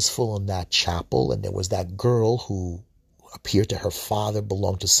being useful in that chapel. And there was that girl who appeared to her father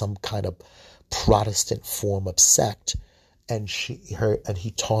belonged to some kind of Protestant form of sect. And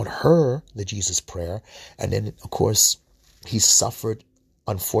he taught her the Jesus prayer. And then, of course, he suffered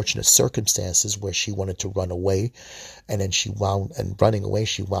unfortunate circumstances where she wanted to run away, and then she wound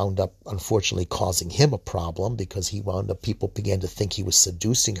up unfortunately causing him a problem, because people began to think he was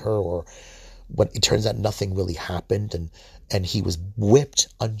seducing her, or when it turns out nothing really happened, and he was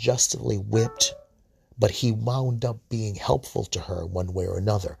unjustly whipped, but he wound up being helpful to her one way or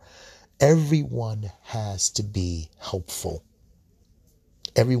another. Everyone has to be helpful.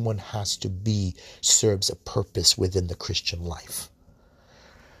 Everyone serves a purpose within the Christian life.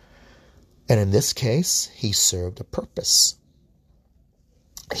 And in this case, he served a purpose.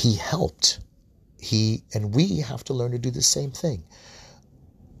 He helped. And we have to learn to do the same thing.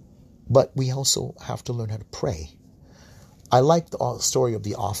 But we also have to learn how to pray. I like the story of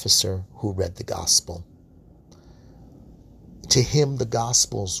the officer who read the gospel. To him, the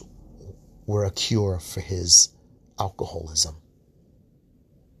gospels were a cure for his alcoholism.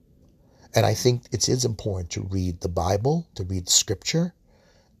 And I think it is important to read the Bible, to read Scripture,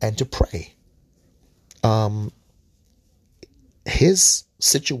 and to pray. His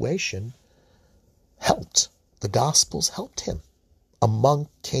situation helped. The Gospels helped him. A monk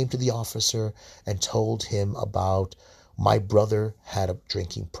came to the officer and told him about, my brother had a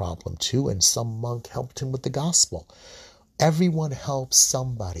drinking problem too, and some monk helped him with the gospel. Everyone helps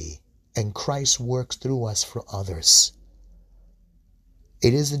somebody, and Christ works through us for others.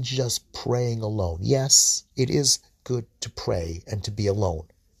 It isn't just praying alone. Yes, it is good to pray and to be alone.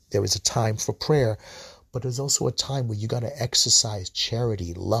 There is a time for prayer, but there's also a time where you got to exercise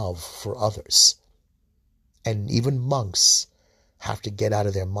charity, love for others. And even monks have to get out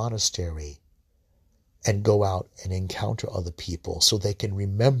of their monastery and go out and encounter other people so they can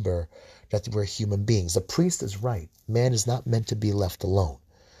remember that we're human beings. The priest is right. Man is not meant to be left alone.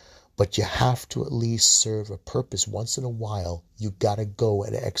 But you have to at least serve a purpose once in a while. You got to go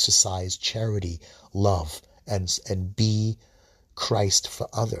and exercise charity, love, and be Christ for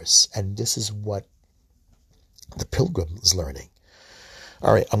others. And this is what the Pilgrim is learning.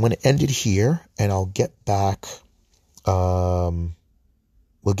 All right, I'm going to end it here, and I'll get back. We'll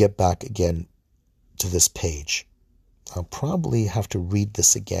get back again to this page. I'll probably have to read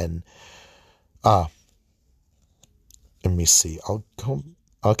this again. Let me see. I'll come.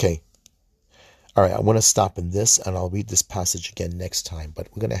 Okay. All right, I want to stop in this, and I'll read this passage again next time, but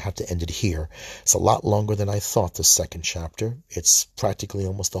we're going to have to end it here. It's a lot longer than I thought, the second chapter. It's practically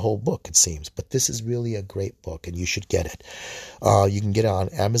almost the whole book, it seems, but this is really a great book, and you should get it. You can get it on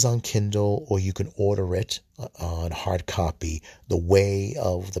Amazon Kindle, or you can order it on hard copy, The Way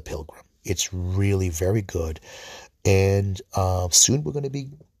of the Pilgrim. It's really very good, and soon we're going to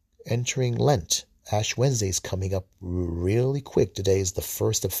be entering Lent. Ash Wednesday is coming up really quick. Today is the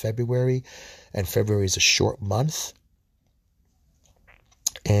 1st of February, and February is a short month.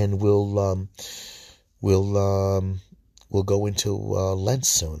 And we'll go into Lent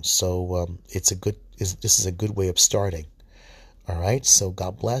soon. So this is a good way of starting. All right. So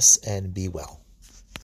God bless and be well.